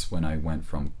 So that's when I went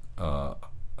from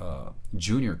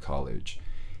junior college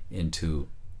into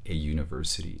a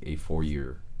university, a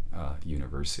 4-year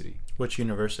university. Which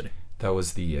university? That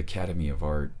was the Academy of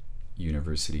Art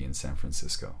University in San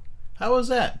Francisco. How was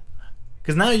that?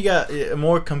 Because now you got a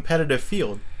more competitive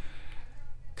field.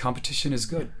 Competition is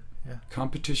good. Yeah.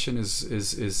 Competition is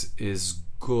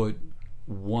good.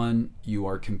 One, you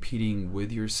are competing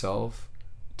with yourself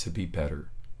to be better,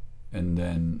 and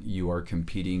then you are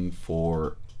competing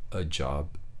for a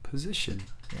job position.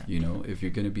 Yeah. You know, if you're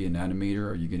going to be an animator,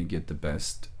 are you going to get the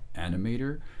best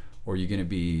animator, or are you going to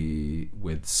be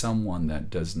with someone that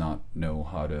does not know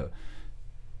how to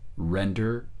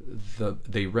render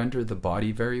the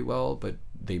body very well, but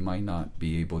they might not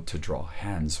be able to draw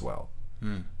hands well.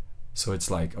 So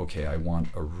it's like, okay, I want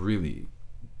a really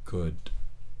good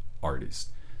artist.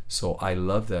 So I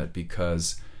love that,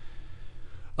 because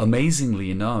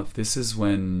amazingly enough, this is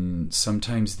when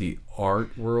sometimes the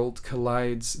art world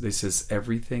collides. This is,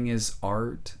 everything is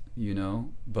art, you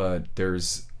know, but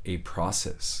there's a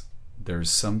process.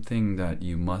 There's something that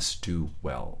you must do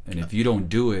well, and if you don't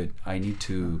do it, I need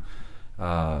to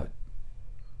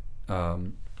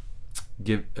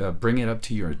bring it up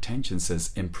to your attention.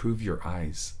 Says, improve your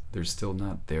eyes. They're still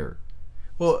not there.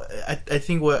 Well, I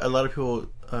think what a lot of people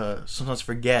sometimes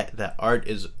forget, that art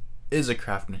is a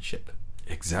craftsmanship.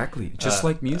 Exactly, just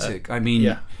like music. I mean,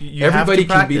 yeah. Everybody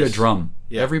can beat a drum.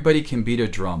 Yeah. Everybody can beat a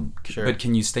drum, Sure. but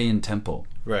can you stay in tempo?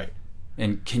 Right.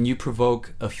 And can you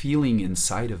provoke a feeling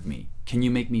inside of me? Can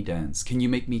you make me dance? Can you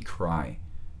make me cry?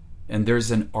 And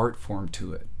there's an art form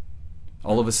to it.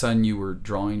 All of a sudden, you were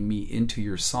drawing me into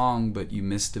your song, but you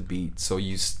missed a beat, so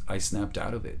I snapped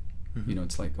out of it. Mm-hmm. You know,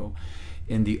 it's like, oh,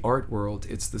 in the art world,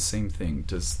 it's the same thing.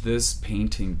 Does this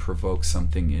painting provoke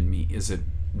something in me? Is it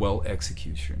well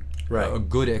execution? Right. A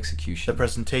good execution. The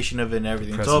presentation of it and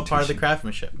everything. It's all part of the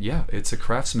craftsmanship. Yeah, it's a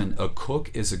craftsman. A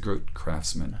cook is a good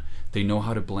craftsman. They know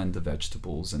how to blend the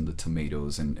vegetables and the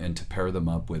tomatoes and to pair them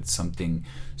up with something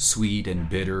sweet and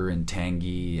bitter and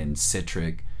tangy and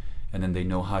citric. And then they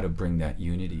know how to bring that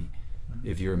unity.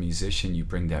 If you're a musician, you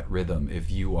bring that rhythm.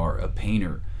 If you are a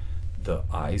painter, the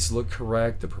eyes look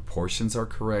correct, the proportions are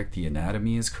correct, the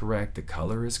anatomy is correct, the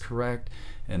color is correct.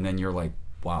 And then you're like,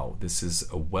 wow, this is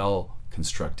a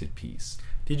well-constructed piece.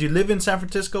 Did you live in San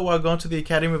Francisco while going to the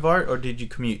Academy of Art, or did you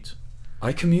commute?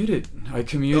 I commuted.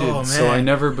 Oh, So I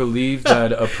never believed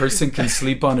that a person can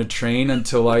sleep on a train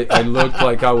until I looked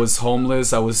like I was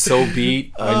homeless. I was so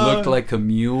beat. I looked like a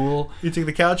mule. You took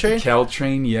the Caltrain?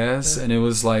 Caltrain, yes. And it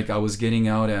was like I was getting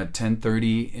out at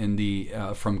 10:30 in the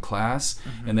from class,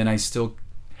 and then I still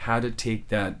had to take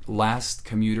that last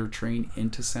commuter train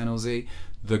into San Jose.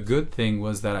 The good thing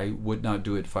was that I would not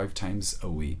do it 5 times a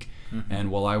week.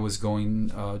 And while I was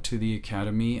going to the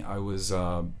academy, I was,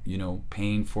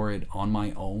 paying for it on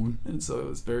my own. And so it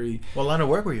was very... What line of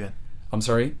work were you in? I'm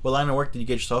sorry? What line of work did you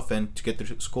get yourself in to get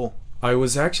through school? I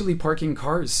was actually parking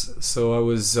cars. So I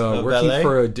was working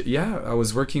valet? I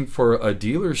was working for a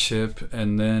dealership,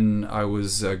 and then I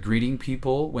was greeting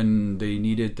people when they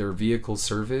needed their vehicle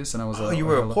service. And I was you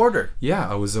were a porter? Yeah,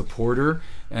 I was a porter,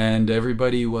 and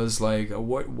everybody was like,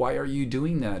 why are you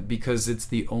doing that? Because it's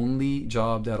the only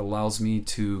job that allows me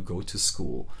to go to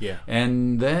school. Yeah.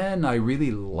 And then I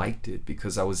really liked it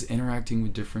because I was interacting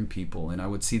with different people, and I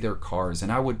would see their cars,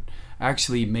 and I would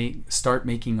actually start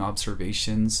making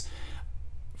observations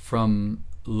from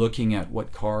looking at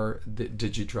what car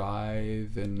did you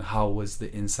drive and how was the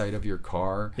inside of your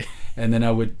car. And then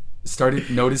I would started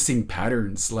noticing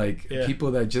patterns, like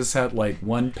people that just had like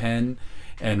one pen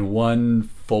and one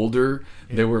folder.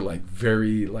 They were like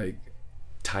very like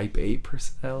type A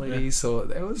personality. So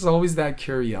there was always that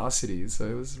curiosity. So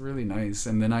it was really nice.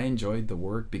 And then I enjoyed the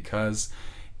work because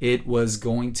it was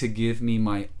going to give me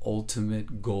my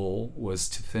ultimate goal was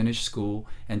to finish school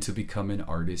and to become an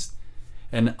artist.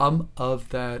 And I'm of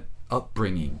that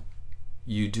upbringing.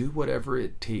 You do whatever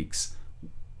it takes.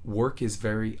 Work is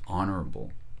very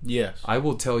honorable. Yes. I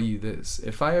will tell you this.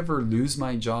 If I ever lose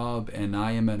my job and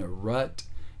I am in a rut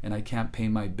and I can't pay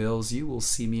my bills, you will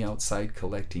see me outside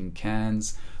collecting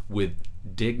cans with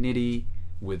dignity,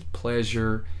 with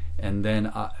pleasure. And then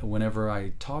whenever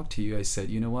I talk to you, I said,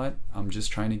 you know what? I'm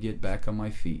just trying to get back on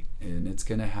my feet and it's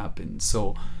going to happen.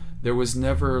 So there was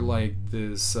never like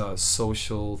this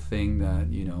social thing that,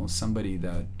 you know, somebody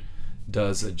that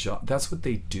does a job. That's what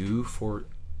they do for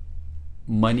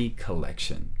money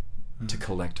collection, to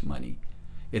collect money.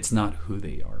 It's not who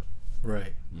they are.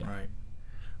 Right, right.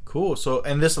 Cool. So,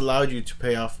 and this allowed you to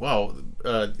pay off,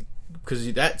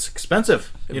 because that's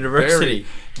expensive university.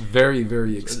 Very,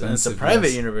 very expensive. And it's a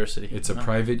private university. It's a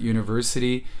private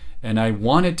university, and I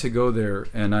wanted to go there,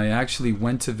 and I actually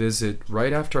went to visit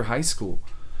right after high school.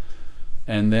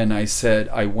 And then I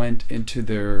went into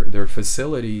their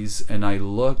facilities, and I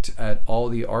looked at all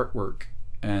the artwork,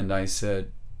 and I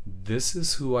said, this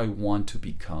is who I want to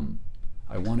become.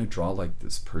 I want to draw like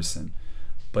this person.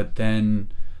 But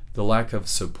then the lack of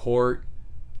support,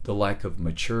 the lack of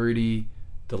maturity,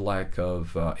 the lack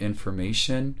of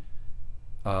information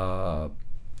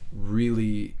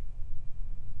really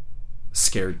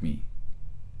scared me.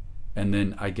 And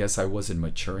then I guess I wasn't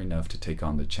mature enough to take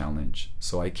on the challenge.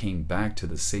 So I came back to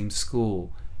the same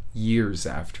school years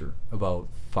after, about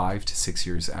 5 to 6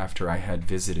 years after I had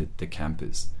visited the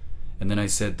campus. And then I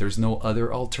said, there's no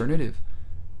other alternative.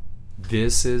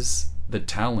 This is the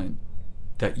talent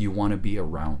that you want to be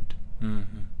around.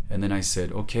 Mm-hmm. And then I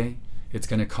said, okay, it's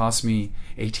going to cost me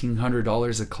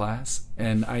 $1,800 a class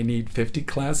and I need 50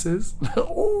 classes.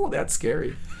 Oh, that's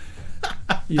scary.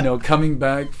 You know, coming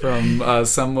back from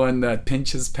someone that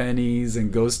pinches pennies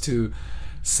and goes to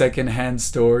secondhand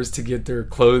stores to get their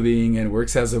clothing and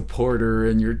works as a porter,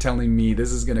 and you're telling me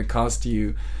this is going to cost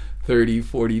you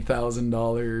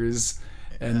 $30,000-$40,000,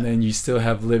 and then you still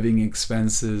have living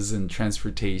expenses and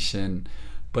transportation.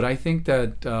 But I think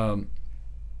that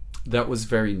that was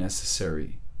very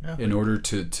necessary in order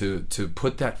to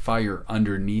put that fire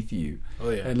underneath you. Oh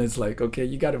yeah. And it's like, okay,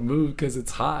 you got to move because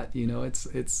it's hot. You know,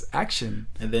 it's action.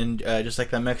 And then just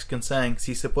like that Mexican saying,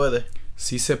 "Si se puede."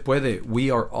 Si se puede. We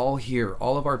are all here.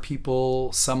 All of our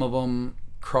people. Some of them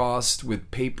crossed with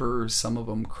papers. Some of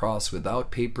them crossed without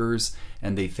papers,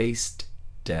 and they faced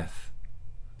death.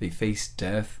 They faced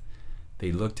death.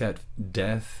 They looked at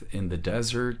death in the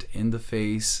desert in the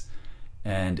face,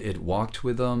 and it walked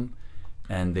with them.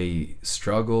 And they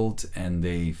struggled and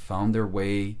they found their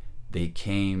way. They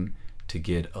came to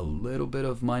get a little bit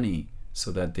of money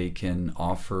so that they can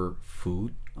offer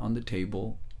food on the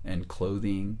table and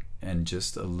clothing and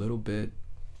just a little bit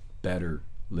better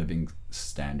living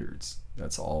standards.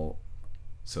 That's all.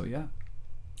 So yeah.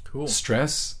 Cool.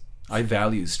 Stress. I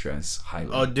value stress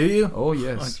highly. Oh, do you? Oh,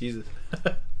 yes. Oh, Jesus.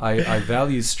 I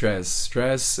value stress.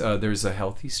 Stress, there's a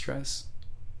healthy stress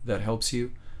that helps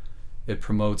you. It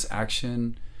promotes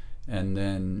action, and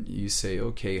then you say,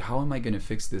 okay, how am I going to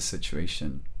fix this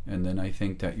situation? And then I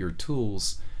think that your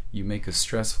tools, you make a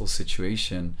stressful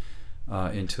situation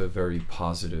into a very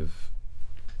positive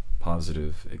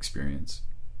experience.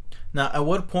 Now, at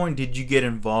what point did you get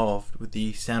involved with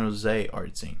the San Jose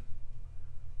art scene?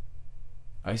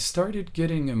 I started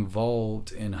getting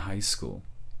involved in high school.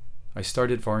 I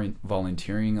started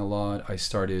volunteering a lot. I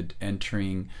started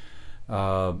entering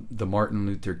the Martin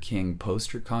Luther King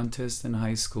poster contest in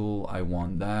high school. I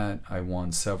won that. I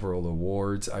won several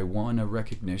awards. I won a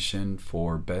recognition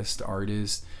for Best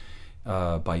Artist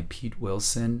by Pete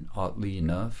Wilson, oddly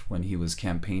enough, when he was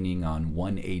campaigning on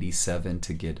 187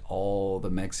 to get all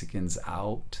the Mexicans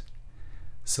out.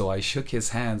 So I shook his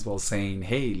hands while saying,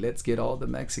 hey, let's get all the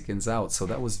Mexicans out. So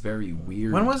that was very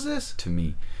weird. When was this? To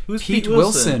me. Who's Pete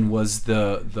Wilson was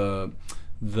the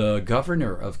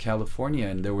governor of California,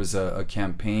 and there was a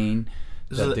campaign.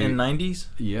 This is in 90s?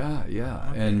 Yeah.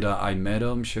 Okay. And I met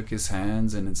him, shook his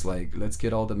hands, and it's like, let's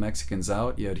get all the Mexicans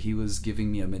out. Yet he was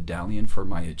giving me a medallion for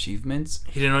my achievements.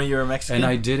 He didn't know you were Mexican? And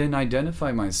I didn't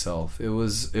identify myself. It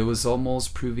was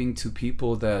almost proving to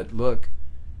people that, look,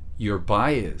 your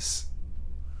bias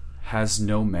has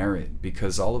no merit,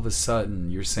 because all of a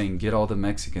sudden you're saying get all the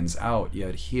Mexicans out,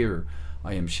 yet here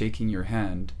I am shaking your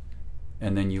hand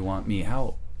and then you want me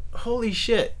out. Holy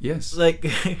shit. Yes. Like,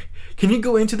 can you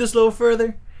go into this a little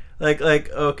further? Like,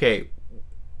 okay.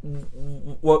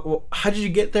 What? How did you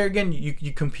get there again?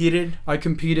 You competed? I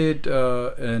competed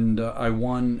and I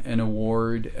won an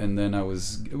award, and then I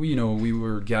was, we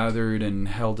were gathered and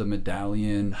held a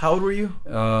medallion. How old were you?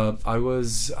 Oh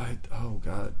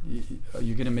God,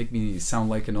 you're gonna make me sound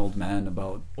like an old man.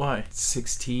 About Why?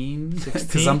 16?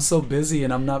 Because I'm so busy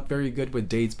and I'm not very good with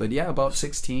dates. But yeah, about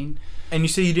 16. And you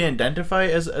say you didn't identify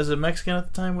as a Mexican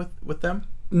at the time with them?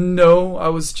 No, I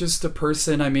was just a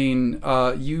person. I mean,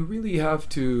 you really have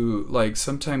to, like,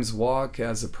 sometimes walk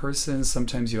as a person.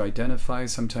 Sometimes you identify.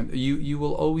 Sometimes you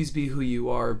will always be who you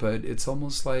are. But it's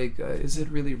almost like, is it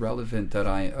really relevant that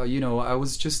I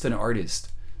was just an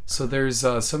artist. So there's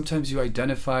sometimes you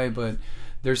identify, but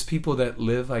there's people that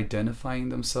live identifying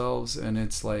themselves, and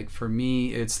it's like, for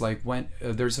me, it's like when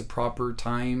there's a proper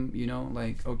time.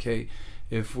 Like, okay,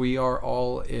 if we are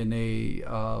all in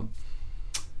a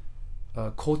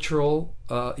cultural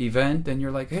event, then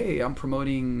you're like, hey, I'm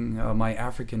promoting my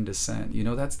African descent.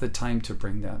 That's the time to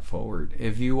bring that forward.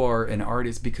 If you are an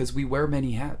artist, because we wear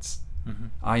many hats. Mm-hmm.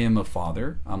 I am a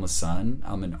father, I'm a son,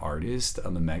 I'm an artist,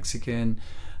 I'm a Mexican,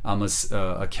 I'm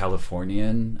a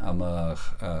Californian, I'm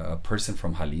a person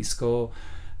from Jalisco.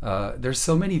 There's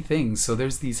so many things. So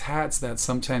there's these hats that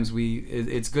sometimes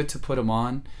it's good to put them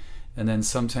on, and then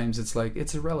sometimes it's like,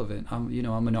 it's irrelevant.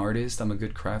 I'm an artist, I'm a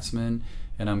good craftsman,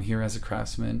 and I'm here as a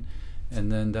craftsman,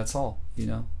 and then that's all.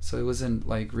 So it wasn't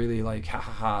like really like, ha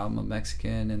ha ha, I'm a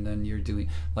Mexican, and then you're doing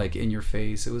like in your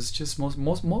face. It was just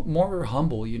more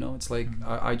humble. It's like,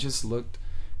 I just looked,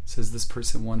 says this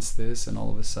person wants this, and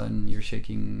all of a sudden you're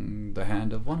shaking the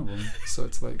hand of one of them. So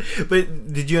it's like.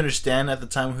 But did you understand at the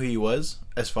time who he was,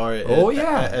 as far as? Oh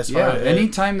yeah,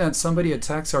 anytime that somebody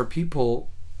attacks our people,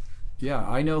 yeah,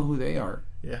 I know who they are.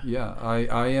 Yeah.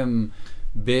 I am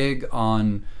big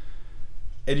on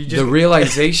the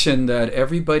realization that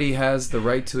everybody has the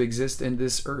right to exist in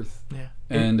this earth. Yeah.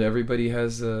 And everybody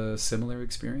has a similar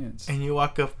experience. And you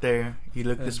walk up there, you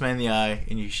look this man in the eye,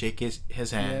 and you shake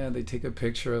his hand. Yeah, they take a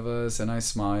picture of us, and I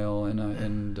smile,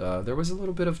 and there was a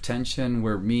little bit of tension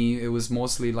where it was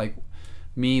mostly like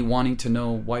me wanting to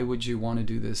know, why would you want to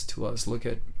do this to us?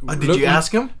 Did you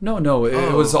ask him? No,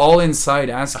 it was all inside,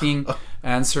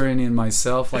 answering in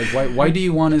myself, like, why do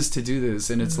you want us to do this?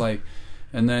 And it's like,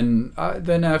 and then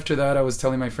after that, I was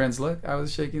telling my friends, look, I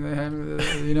was shaking the hand,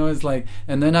 it's like,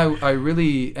 and then I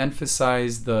really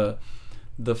emphasized the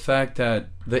fact that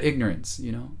the ignorance,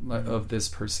 of this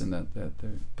person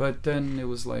but then it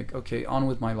was like, okay, on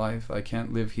with my life. I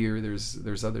can't live here.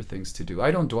 There's other things to do.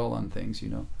 I don't dwell on things,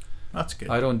 That's good.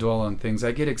 I don't dwell on things.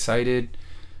 I get excited,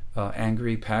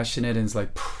 angry, passionate, and it's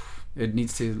like, it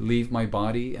needs to leave my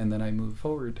body, and then I move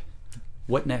forward.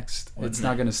 What next? It's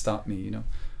not going to stop me,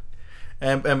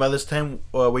 And by this time,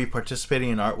 were you participating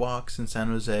in art walks in San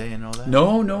Jose and all that?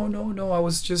 No. I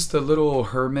was just a little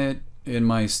hermit in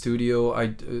my studio.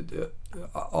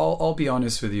 I'll be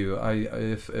honest with you.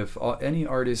 If any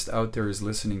artist out there is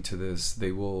listening to this,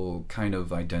 they will kind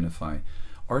of identify.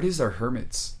 Artists are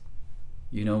hermits.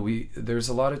 There's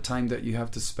a lot of time that you have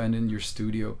to spend in your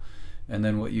studio, and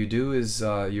then what you do is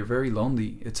you're very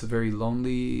lonely. It's a very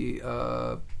lonely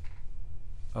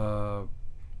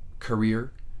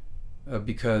career.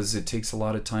 Because it takes a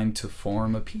lot of time to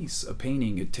form a piece, a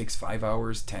painting. It takes 5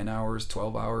 hours, 10 hours,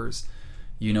 12 hours,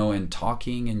 and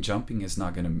talking and jumping is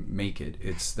not going to make it.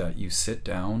 It's that you sit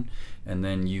down and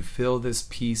then you fill this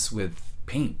piece with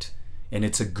paint, and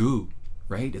it's a goo,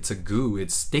 right? It's a goo,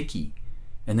 it's sticky.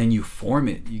 And then you form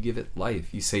it, you give it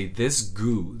life. You say, this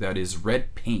goo that is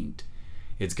red paint,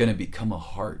 it's going to become a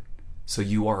heart. So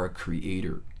you are a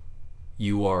creator.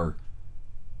 You are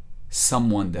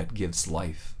someone that gives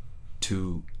life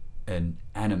to an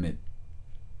animate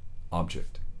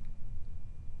object.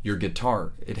 Your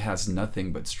guitar, it has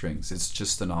nothing but strings. It's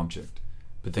just an object.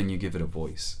 But then you give it a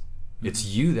voice. Mm-hmm. It's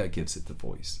you that gives it the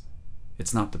voice.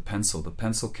 It's not the pencil. The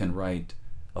pencil can write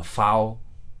a foul,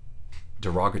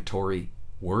 derogatory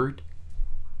word,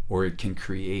 or it can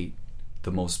create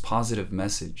the most positive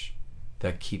message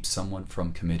that keeps someone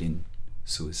from committing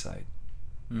suicide.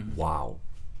 Mm-hmm. Wow.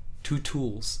 2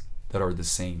 tools that are the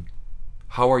same.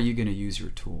 How are you going to use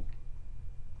your tool?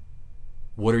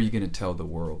 What are you going to tell the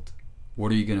world? What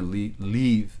are you going to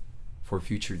leave for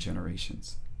future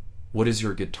generations? What is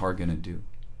your guitar going to do?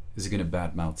 Is it going to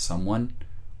badmouth someone,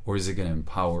 or is it going to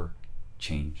empower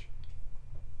change?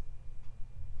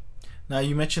 Now,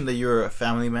 you mentioned that you're a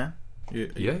family man.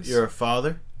 Yes. You're a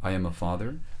father. I am a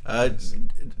father.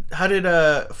 How did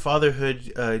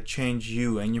fatherhood change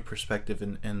you and your perspective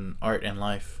in art and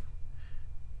life?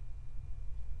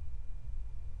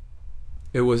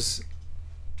 it was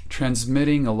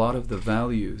transmitting a lot of the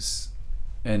values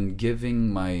and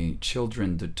giving my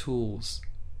children the tools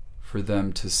for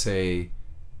them to say,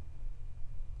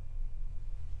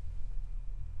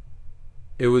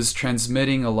 it was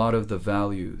transmitting a lot of the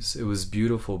values. It was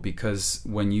beautiful because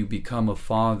when you become a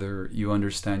father, you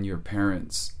understand your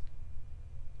parents.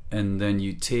 And then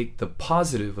you take the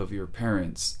positive of your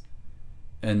parents,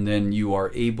 and then you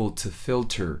are able to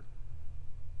filter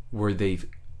where they've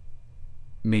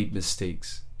made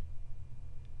mistakes.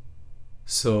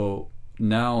 So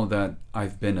now that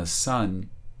I've been a son,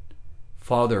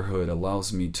 fatherhood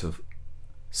allows me to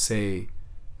say,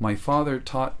 my father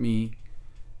taught me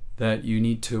that you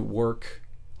need to work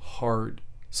hard.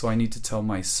 So I need to tell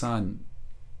my son,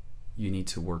 you need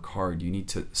to work hard. You need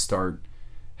to start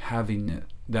having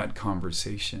that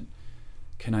conversation.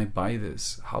 Can I buy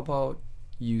this? How about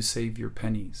you save your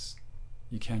pennies?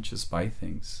 You can't just buy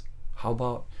things. How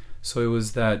about... So it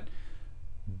was that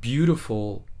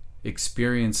beautiful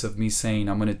experience of me saying,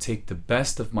 I'm going to take the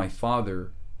best of my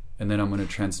father and then I'm going to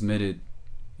transmit it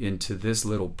into this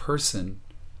little person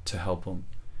to help him.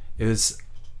 It was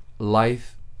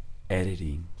life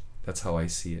editing. That's how I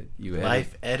see it. You edit.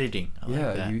 Life editing. I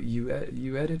like that.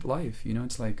 you edit life. You know,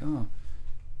 it's like,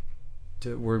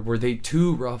 were they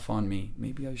too rough on me?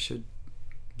 Maybe I should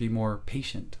be more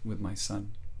patient with my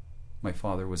son. My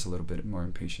father was a little bit more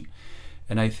impatient.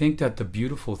 And I think that the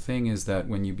beautiful thing is that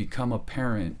when you become a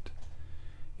parent,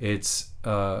 it's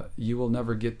you will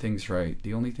never get things right.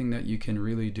 The only thing that you can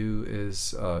really do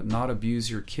is not abuse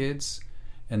your kids,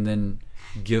 and then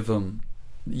give them...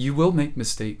 You will make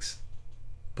mistakes,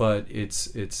 but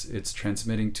it's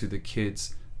transmitting to the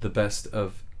kids the best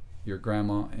of your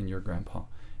grandma and your grandpa.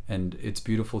 And it's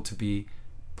beautiful to be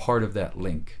part of that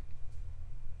link.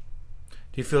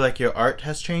 Do you feel like your art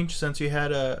has changed since you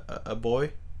had a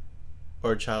boy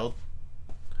or a child?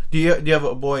 Do you have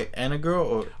a boy and a girl,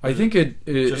 or I think it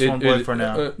just one boy for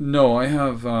now? No, I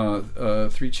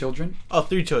have 3 children. Oh,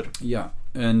 3 children. Yeah,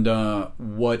 and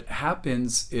what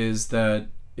happens is that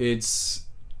it's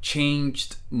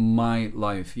changed my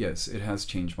life. Yes, it has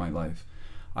changed my life.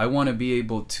 I want to be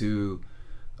able to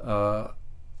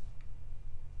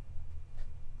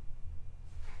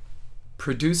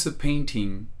produce a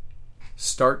painting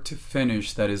start to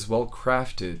finish that is well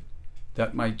crafted,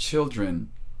 that my children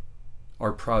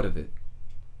are proud of it.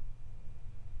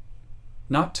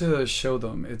 Not to show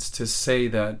them, it's to say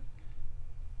that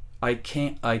I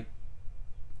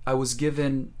was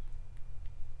given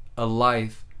a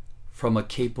life from a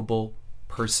capable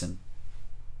person.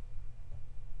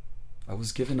 I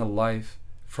was given a life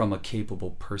from a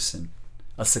capable person,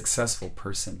 a successful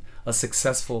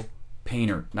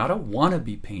painter, not a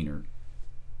wannabe painter,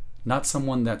 not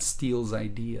someone that steals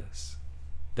ideas,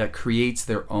 that creates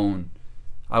their own.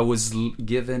 I was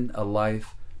given a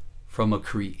life from a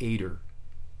creator,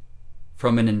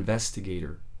 from an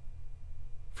investigator,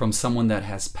 from someone that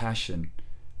has passion,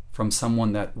 from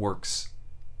someone that works,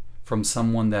 from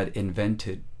someone that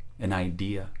invented an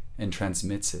idea and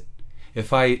transmits it.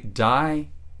 If I die,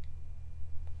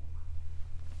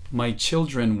 my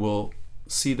children will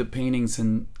see the paintings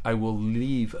and I will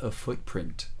leave a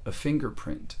footprint, a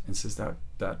fingerprint, and says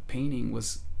that painting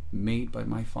was made by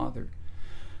my father.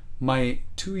 My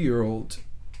 2-year-old,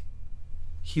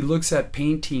 he looks at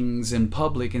paintings in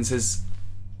public and says,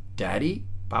 Daddy,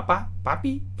 Papa,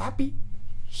 Papi, Papi.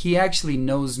 He actually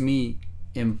knows me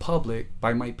in public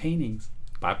by my paintings.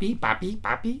 Papi, Papi,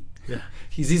 Papi. Yeah.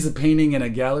 He sees a painting in a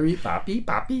gallery, Papi,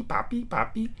 Papi, Papi,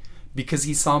 Papi, because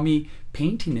he saw me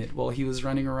painting it while he was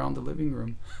running around the living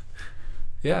room.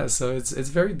 Yeah, so it's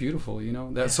very beautiful, you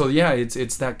know. So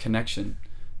it's that connection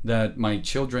that my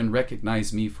children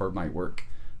recognize me for my work.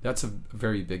 That's a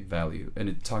very big value, and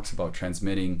it talks about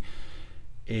transmitting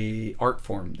a art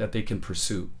form that they can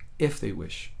pursue if they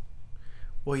wish.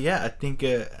 Well, yeah, I think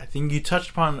you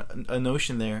touched upon a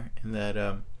notion there, in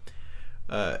that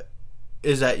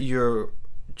is that your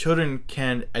children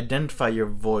can identify your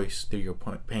voice through your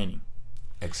painting.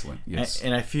 Excellent. Yes.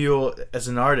 And I feel, as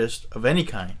an artist of any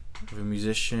kind, of a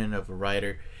musician, of a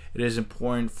writer, it is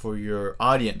important for your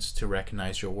audience to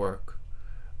recognize your work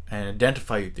and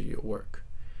identify you through your work,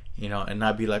 you know, and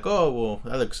not be like, oh, well,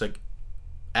 that looks like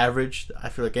average. I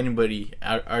feel like anybody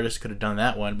artist could have done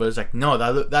that one, but it's like, no,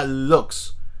 that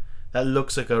looks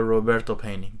like a Roberto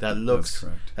painting. That looks, that's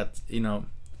correct. That's, you know,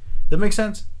 does that make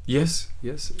sense? Yes,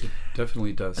 it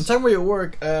definitely does. And talking about your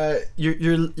work,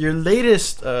 your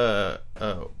latest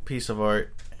piece of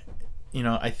art, you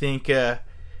know, I think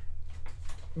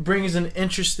brings an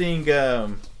interesting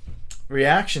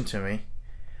reaction to me.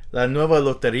 La Nueva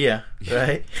Loteria,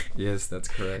 right? Yes, that's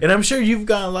correct. And I'm sure you've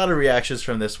gotten a lot of reactions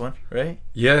from this one, right?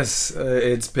 Yes,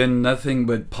 it's been nothing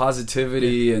but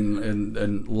positivity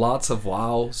and lots of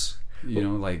wows. You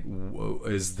know, like,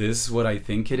 is this what I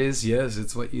think it is? Yes,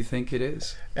 it's what you think it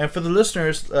is. And for the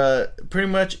listeners, pretty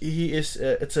much he is.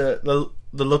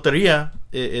 The Loteria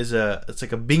it's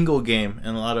like a bingo game,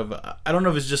 and a lot of I don't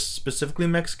know if it's just specifically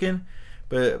Mexican,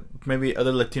 but maybe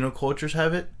other Latino cultures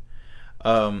have it,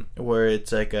 where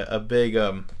it's like a big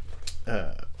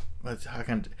how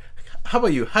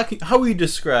about you? How will you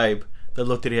describe the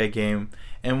Loteria game,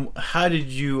 and how did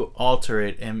you alter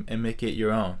it and make it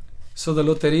your own? So the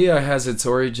Loteria has its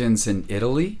origins in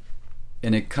Italy,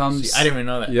 and it comes... See, I didn't even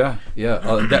know that. Yeah.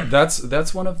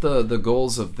 That's one of the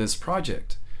goals of this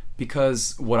project,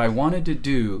 because what I wanted to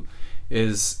do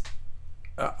is...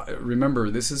 remember,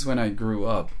 this is when I grew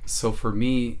up. So for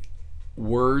me,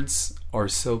 words are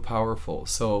so powerful.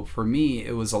 So for me,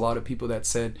 it was a lot of people that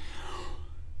said,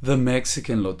 the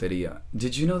Mexican Loteria.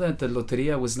 Did you know that the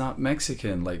Loteria was not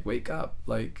Mexican? Like, wake up.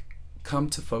 Like... come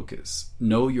to focus.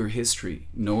 Know your history.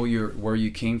 Know where you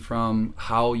came from,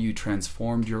 how you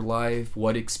transformed your life,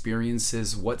 what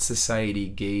experiences, what society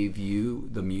gave you,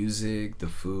 the music,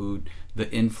 the food, the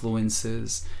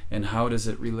influences, and how does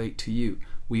it relate to you.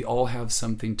 We all have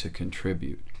something to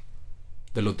contribute.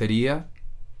 The Loteria,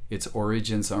 its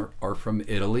origins are from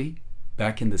Italy,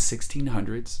 back in the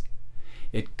 1600s.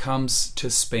 It comes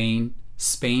to Spain.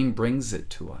 Spain brings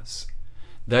it to us.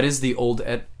 That is the old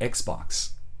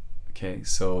Xbox. Okay,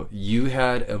 so you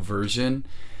had a version,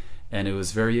 and it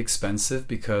was very expensive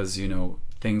because, you know,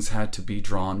 things had to be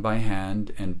drawn by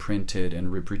hand and printed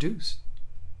and reproduced.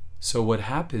 So what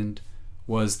happened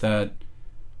was that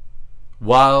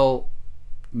while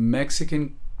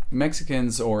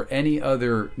Mexicans or any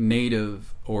other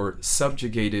native or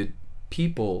subjugated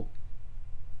people,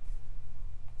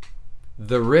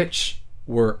 the rich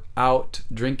were out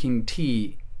drinking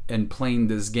tea and playing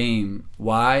this game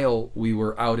while we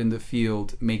were out in the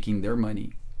field making their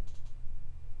money.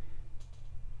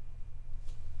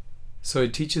 So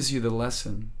it teaches you the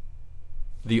lesson,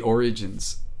 the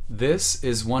origins. This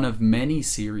is one of many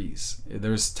series.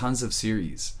 There's tons of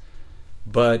series.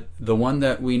 But the one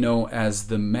that we know as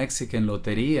the Mexican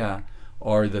Loteria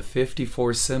are the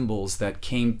 54 symbols that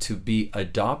came to be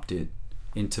adopted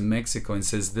into Mexico, and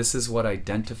says this is what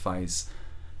identifies.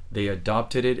 They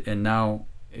adopted it, and now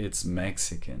it's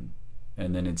Mexican.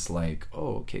 And then it's like,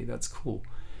 oh, okay, that's cool.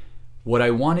 What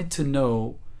I wanted to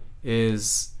know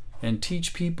is, and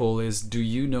teach people, is, do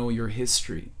you know your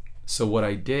history? So what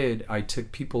I did, I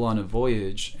took people on a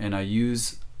voyage, and I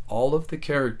used all of the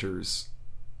characters,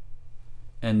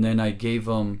 and then I gave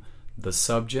them the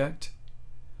subject,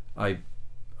 a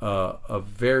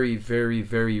very, very,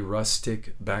 very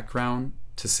rustic background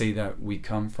to say that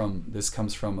this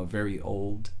comes from a very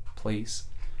old place.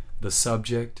 The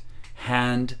subject,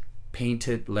 hand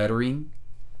painted lettering,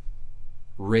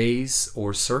 rays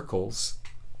or circles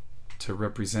to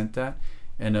represent that,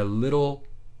 and a little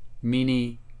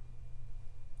mini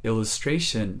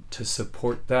illustration to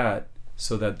support that,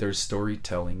 so that there's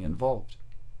storytelling involved.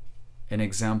 An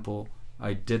example,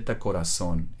 I did the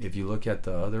corazón. If you look at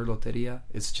the other Loteria,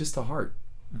 it's just a heart.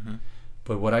 Mm-hmm.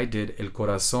 But what I did, el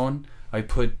corazón, I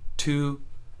put 2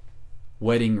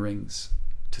 wedding rings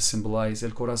to symbolize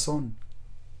el corazón,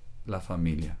 la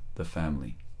familia, the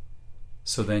family.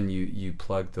 So then you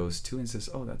plug those 2 and says,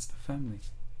 oh, that's the family.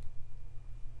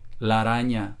 La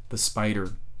araña, the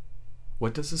spider.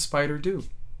 What does a spider do?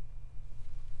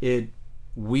 It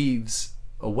weaves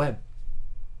a web.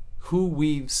 Who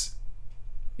weaves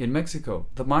in Mexico?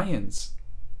 The Mayans.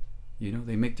 You know,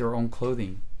 they make their own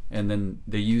clothing, and then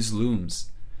they use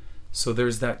looms. So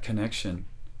there's that connection.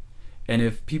 And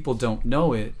if people don't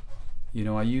know it, you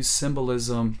know, I use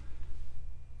symbolism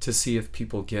to see if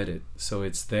people get it. So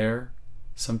it's there.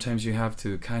 Sometimes you have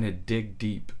to kind of dig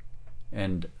deep,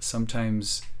 and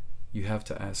sometimes you have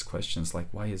to ask questions like,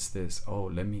 why is this? Oh,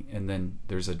 and then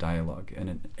there's a dialogue and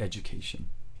an education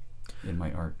in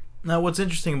my art. Now, what's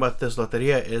interesting about this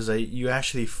Loteria is that you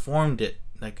actually formed it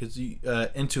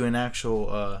into an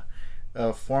actual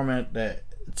format that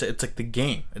it's like the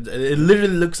game. It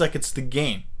literally looks like it's the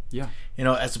game. Yeah. You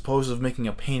know, as opposed to making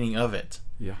a painting of it.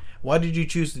 Yeah. Why did you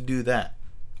choose to do that?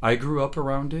 I grew up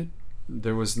around it.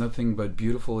 There was nothing but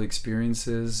beautiful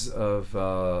experiences of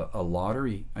a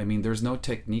lottery. I mean, there's no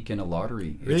technique in a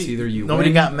lottery. Really? It's either you Nobody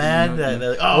win, got mad?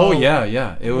 Like, oh,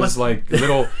 yeah. It was like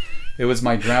little... It was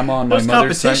my grandma on It my was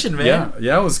mother's side. competition, man.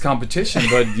 Yeah, it was competition,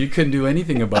 but you couldn't do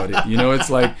anything about it. You know, it's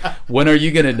like, when are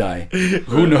you gonna die?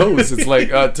 Who knows? It's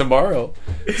like tomorrow.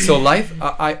 So life,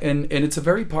 and it's a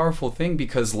very powerful thing,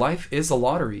 because life is a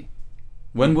lottery.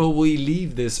 When will we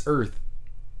leave this earth?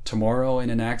 Tomorrow in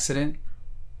an accident,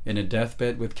 in a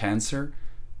deathbed with cancer.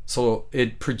 So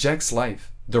it projects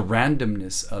life, the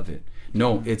randomness of it.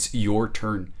 No, it's your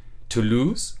turn to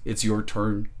lose. It's your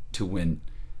turn to win.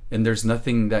 And there's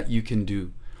nothing that you can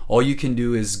do. All you can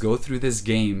do is go through this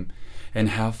game and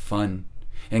have fun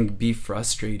and be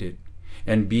frustrated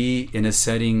and be in a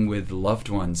setting with loved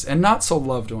ones and not so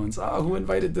loved ones. Oh, who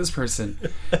invited this person?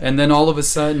 And then all of a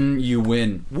sudden you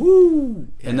win. Woo!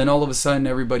 And then all of a sudden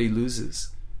everybody loses.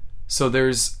 So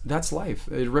that's life.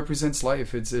 It represents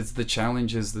life. It's the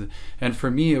challenges. And for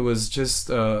me, it was just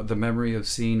the memory of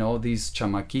seeing all these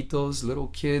chamaquitos, little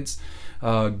kids,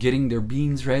 getting their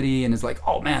beans ready, and it's like,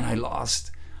 oh man, I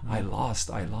lost.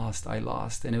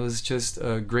 And it was just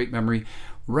a great memory.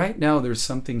 Right now, there's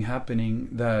something happening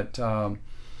that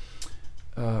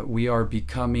we are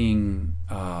becoming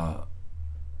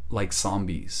like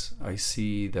zombies. I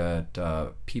see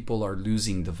that people are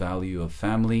losing the value of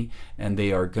family, and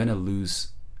they are going to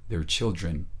lose their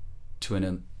children to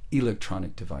an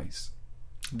electronic device.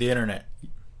 The internet.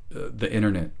 The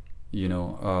internet. You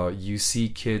know, you see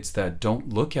kids that don't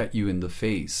look at you in the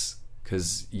face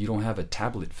because you don't have a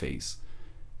tablet face.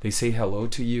 They say hello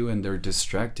to you and they're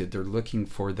distracted. They're looking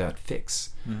for that fix.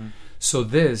 Mm-hmm. So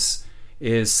this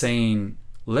is saying,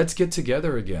 let's get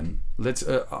together again.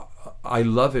 I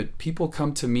love it. People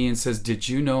come to me and says, did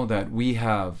you know that we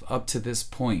have up to this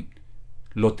point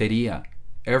loteria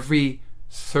every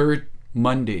third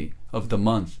Monday of the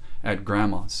month at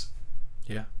grandma's?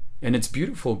 Yeah. And it's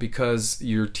beautiful because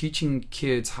you're teaching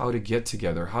kids how to get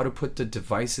together, how to put the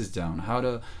devices down, how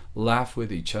to laugh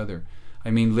with each other.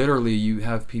 I mean, literally, you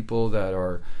have people that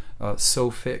are so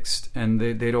fixed, and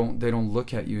they don't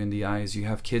look at you in the eyes. You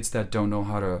have kids that don't know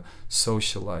how to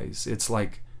socialize. It's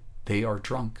like they are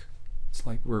drunk. It's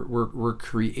like we're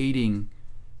creating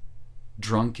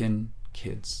drunken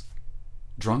kids,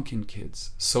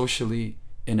 socially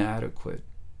inadequate,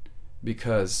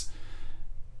 because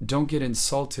don't get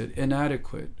insulted,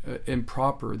 inadequate,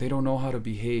 improper. They don't know how to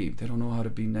behave. They don't know how to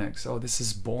be next. Oh, this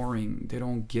is boring. They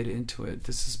don't get into it.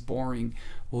 This is boring.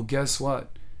 Well, guess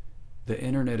what? The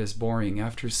internet is boring.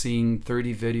 After seeing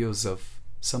 30 videos of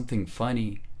something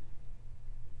funny,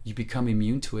 you become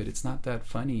immune to it. It's not that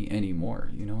funny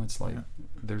anymore. You know, it's like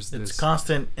there's this. It's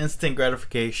constant, instant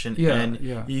gratification, and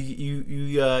you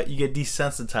get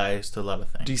desensitized to a lot of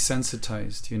things.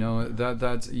 Desensitized, you know,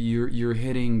 that's you're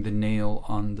hitting the nail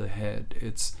on the head.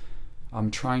 I'm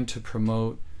trying to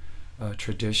promote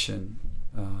tradition.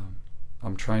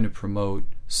 I'm trying to promote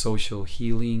social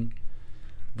healing.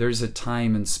 There's a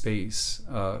time and space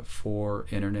for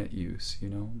internet use, you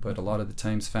know, but a lot of the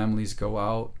times families go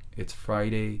out. It's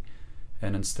Friday,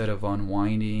 and instead of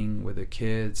unwinding with the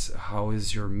kids, how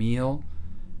is your meal?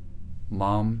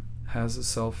 Mom has a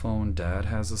cell phone, dad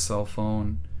has a cell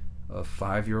phone, a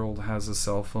 5-year-old has a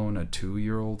cell phone, a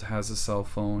 2-year-old has a cell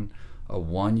phone, a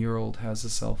 1-year-old has a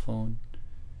cell phone.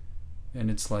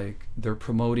 And it's like they're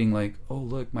promoting like, oh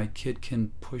look, my kid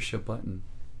can push a button.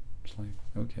 It's like,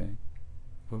 okay.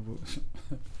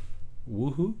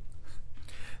 Woohoo.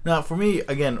 Now, for me,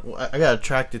 again, I got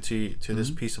attracted to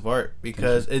this piece of art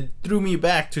because it threw me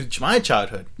back to my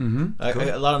childhood. Mm-hmm.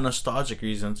 A lot of nostalgic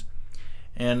reasons.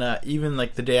 And even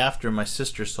like the day after, my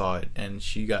sister saw it and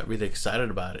she got really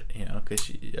excited about it, you know,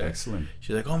 because excellent.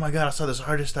 She's like, oh my God, I saw this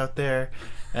artist out there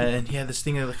and he had this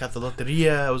thing like at the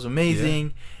Loteria. It was amazing.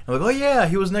 Yeah. And I'm like, oh yeah,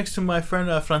 he was next to my friend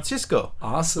Francisco.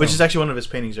 Awesome. Which is actually one of his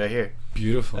paintings right here.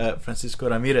 Beautiful. Francisco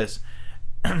Ramirez.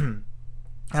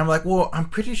 And I'm like, well, I'm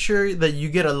pretty sure that you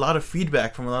get a lot of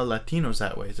feedback from a lot of Latinos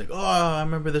that way. It's like, oh, I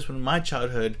remember this from my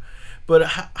childhood. But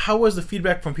how was the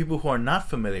feedback from people who are not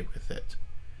familiar with it?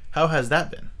 How has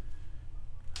that been?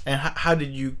 And how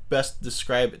did you best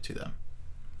describe it to them?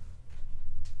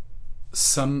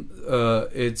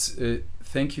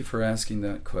 Thank you for asking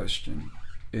that question.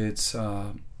 It's,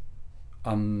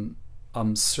 I'm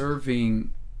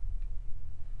serving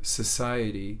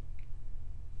society.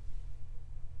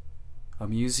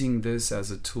 I'm using this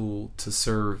as a tool to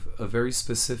serve a very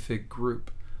specific group,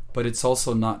 but it's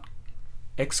also not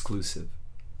exclusive.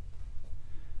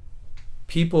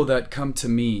 People that come to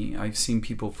me, I've seen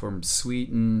people from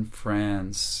Sweden,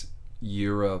 France,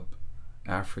 Europe,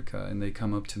 Africa, and they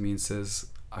come up to me and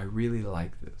says, I really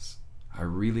like this. I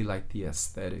really like the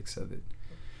aesthetics of it,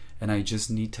 and I just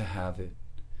need to have it.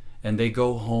 And they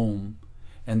go home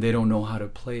and they don't know how to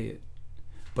play it.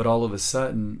 But all of a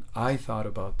sudden, I thought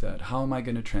about that. How am I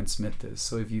going to transmit this?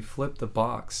 So if you flip the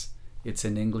box, it's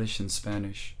in English and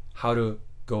Spanish. How to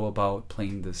go about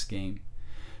playing this game.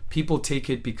 People take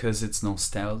it because it's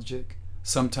nostalgic.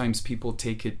 Sometimes people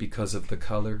take it because of the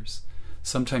colors.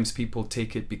 Sometimes people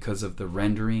take it because of the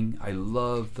rendering. I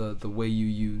love the way you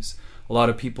use. A lot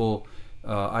of people,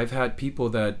 I've had people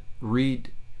that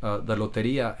read the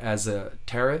Loteria as a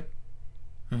tarot,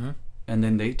 and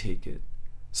then they take it.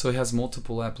 So it has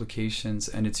multiple applications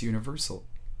and it's universal.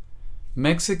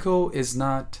 Mexico is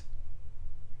not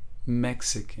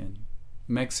Mexican.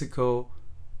 Mexico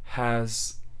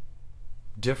has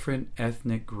different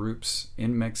ethnic groups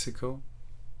in Mexico.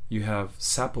 You have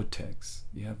Zapotecs,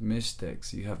 you have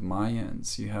Mixtecs, you have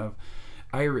Mayans, you have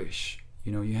Irish,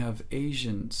 you have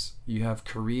Asians, you have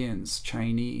Koreans,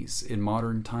 Chinese in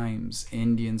modern times,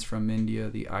 Indians from India,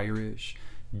 the Irish,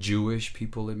 Jewish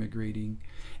people immigrating,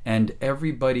 and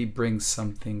everybody brings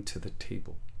something to the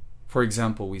table. For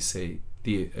example, we say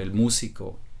el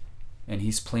músico, and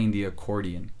he's playing the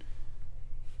accordion.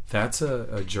 That's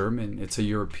a German, it's a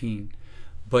European.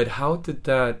 But how did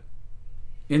that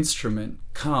instrument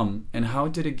come and how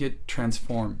did it get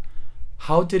transformed?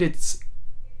 How did its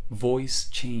voice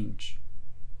change?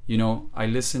 I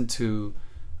listen to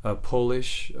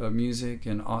Polish music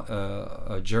and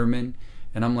German,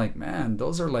 and I'm like, man,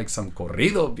 those are like some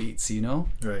corrido beats,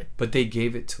 Right. But they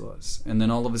gave it to us. And then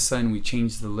all of a sudden we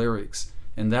changed the lyrics.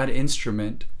 And that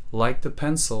instrument, like the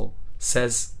pencil,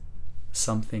 says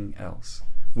something else.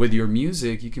 With your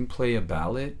music, you can play a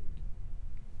ballad,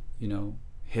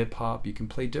 hip hop, you can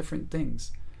play different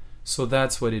things. So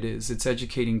that's what it is. It's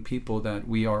educating people that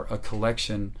we are a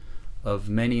collection of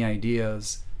many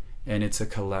ideas and it's a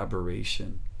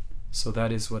collaboration. So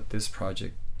that is what this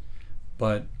project.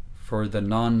 But for the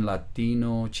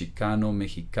non-Latino, Chicano,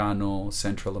 Mexicano,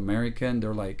 Central American,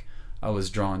 they're like, I was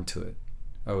drawn to it.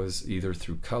 I was either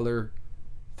through color,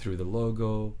 through the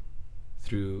logo,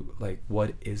 through like,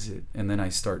 what is it? And then I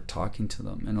start talking to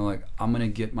them and I'm like, I'm going to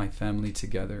get my family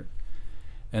together.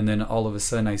 And then all of a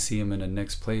sudden I see him in the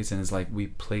next place and it's like, we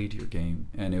played your game.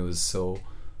 And it was so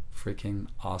freaking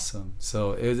awesome.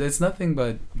 So it's nothing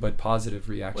but positive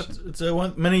reaction. It's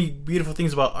many beautiful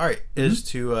things about art is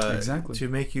to exactly. to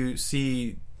make you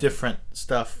see different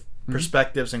stuff,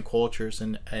 perspectives and cultures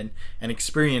and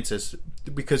experiences.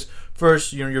 Because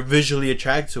first, you're visually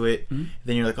attracted to it,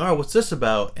 then you're like, oh, what's this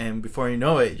about? And before you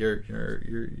know it,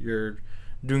 you're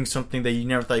doing something that you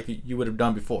never thought you would have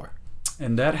done before.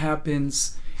 And that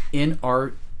happens in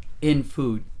art, in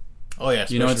food. Oh yeah,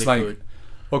 it's like food.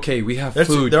 Okay, we have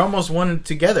food. They're almost one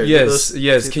together. Yes.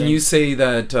 Can you say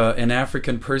that an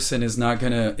African person is not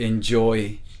gonna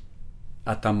enjoy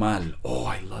a tamal? Oh,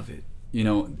 I love it.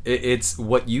 It's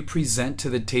what you present to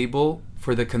the table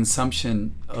for the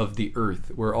consumption of the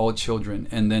earth. We're all children,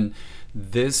 and then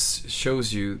this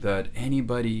shows you that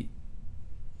anybody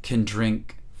can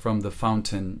drink from the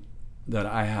fountain that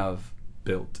I have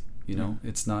built.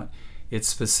 It's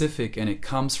specific and it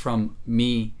comes from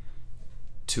me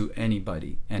to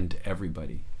anybody and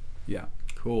everybody. Yeah.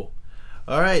 Cool.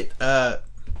 All right,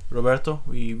 Roberto,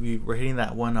 we're hitting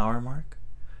that 1 hour mark.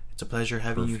 It's a pleasure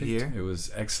having you here. It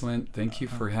was excellent. Thank you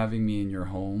for having me in your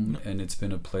home, and it's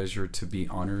been a pleasure to be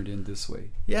honored in this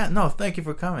way. Yeah, no, thank you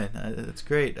for coming. It's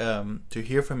great to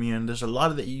hear from you, and there's a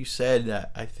lot that you said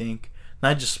that I think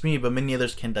not just me, but many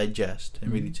others can digest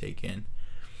and really take in.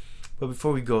 But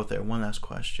before we go there, one last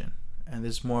question, and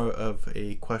this is more of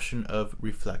a question of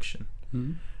reflection.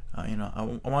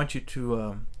 I want you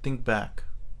to think back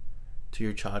to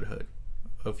your childhood,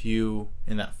 of you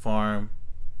in that farm,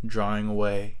 drawing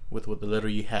away with what the little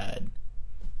you had.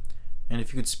 And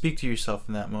if you could speak to yourself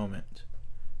in that moment,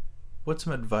 what's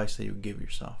some advice that you would give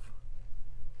yourself?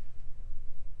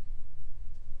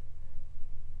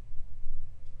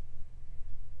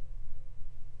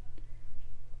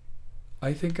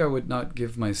 I think I would not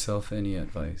give myself any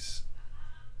advice.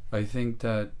 I think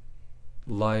that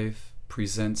life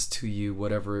presents to you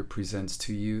whatever it presents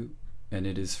to you, and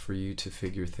it is for you to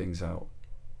figure things out.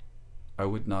 I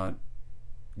would not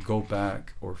go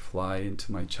back or fly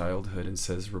into my childhood and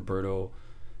says, Roberto,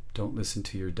 don't listen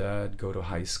to your dad, go to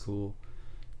high school.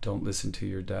 Don't listen to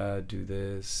your dad, do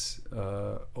this.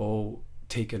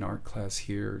 Take an art class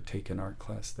here, take an art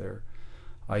class there.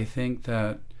 I think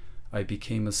that I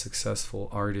became a successful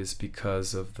artist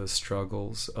because of the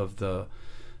struggles, of the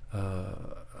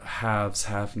haves,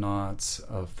 have-nots,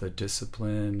 of the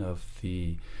discipline, of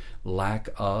the lack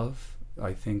of.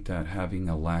 I think that having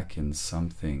a lack in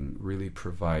something really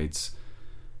provides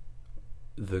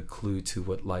the clue to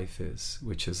what life is,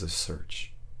 which is a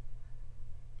search.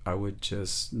 I would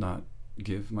just not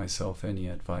give myself any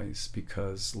advice,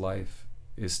 because life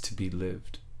is to be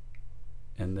lived,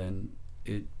 and then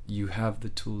you have the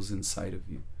tools inside of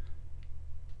you.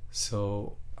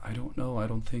 So I don't know, I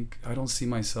don't see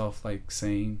myself like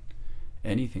saying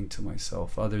anything to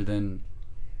myself other than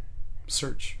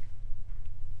search.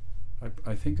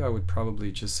 I think I would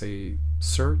probably just say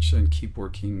search and keep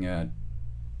working at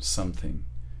something,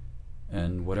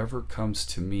 and whatever comes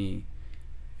to me,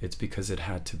 it's because it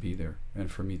had to be there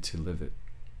and for me to live it.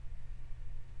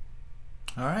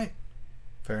 All right,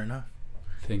 fair enough.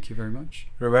 Thank you very much,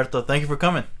 Roberto. Thank you for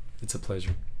coming. it's a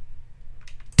pleasure.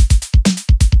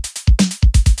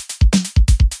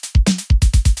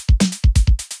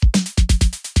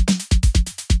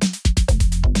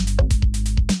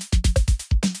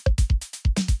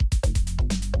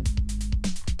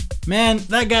 Man,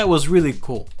 that guy was really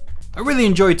cool. I really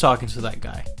enjoyed talking to that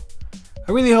guy.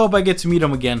 I really hope I get to meet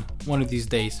him again one of these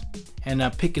days and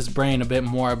pick his brain a bit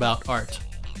more about art.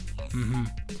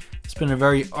 It's been a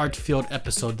very art-filled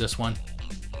episode, this one.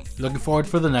 Looking forward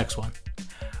for the next one.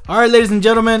 Alright, ladies and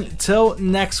gentlemen, till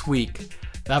next week.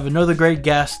 I have another great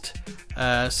guest,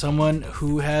 someone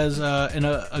who has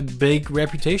a big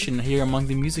reputation here among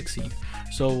the music scene.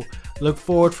 So look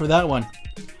forward for that one.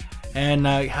 And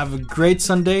have a great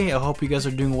Sunday. I hope you guys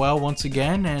are doing well once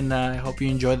again, and I hope you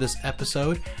enjoyed this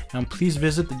episode. And please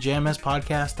visit the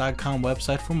jmspodcast.com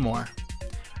website for more.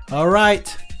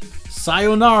 Alright,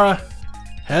 sayonara,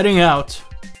 heading out.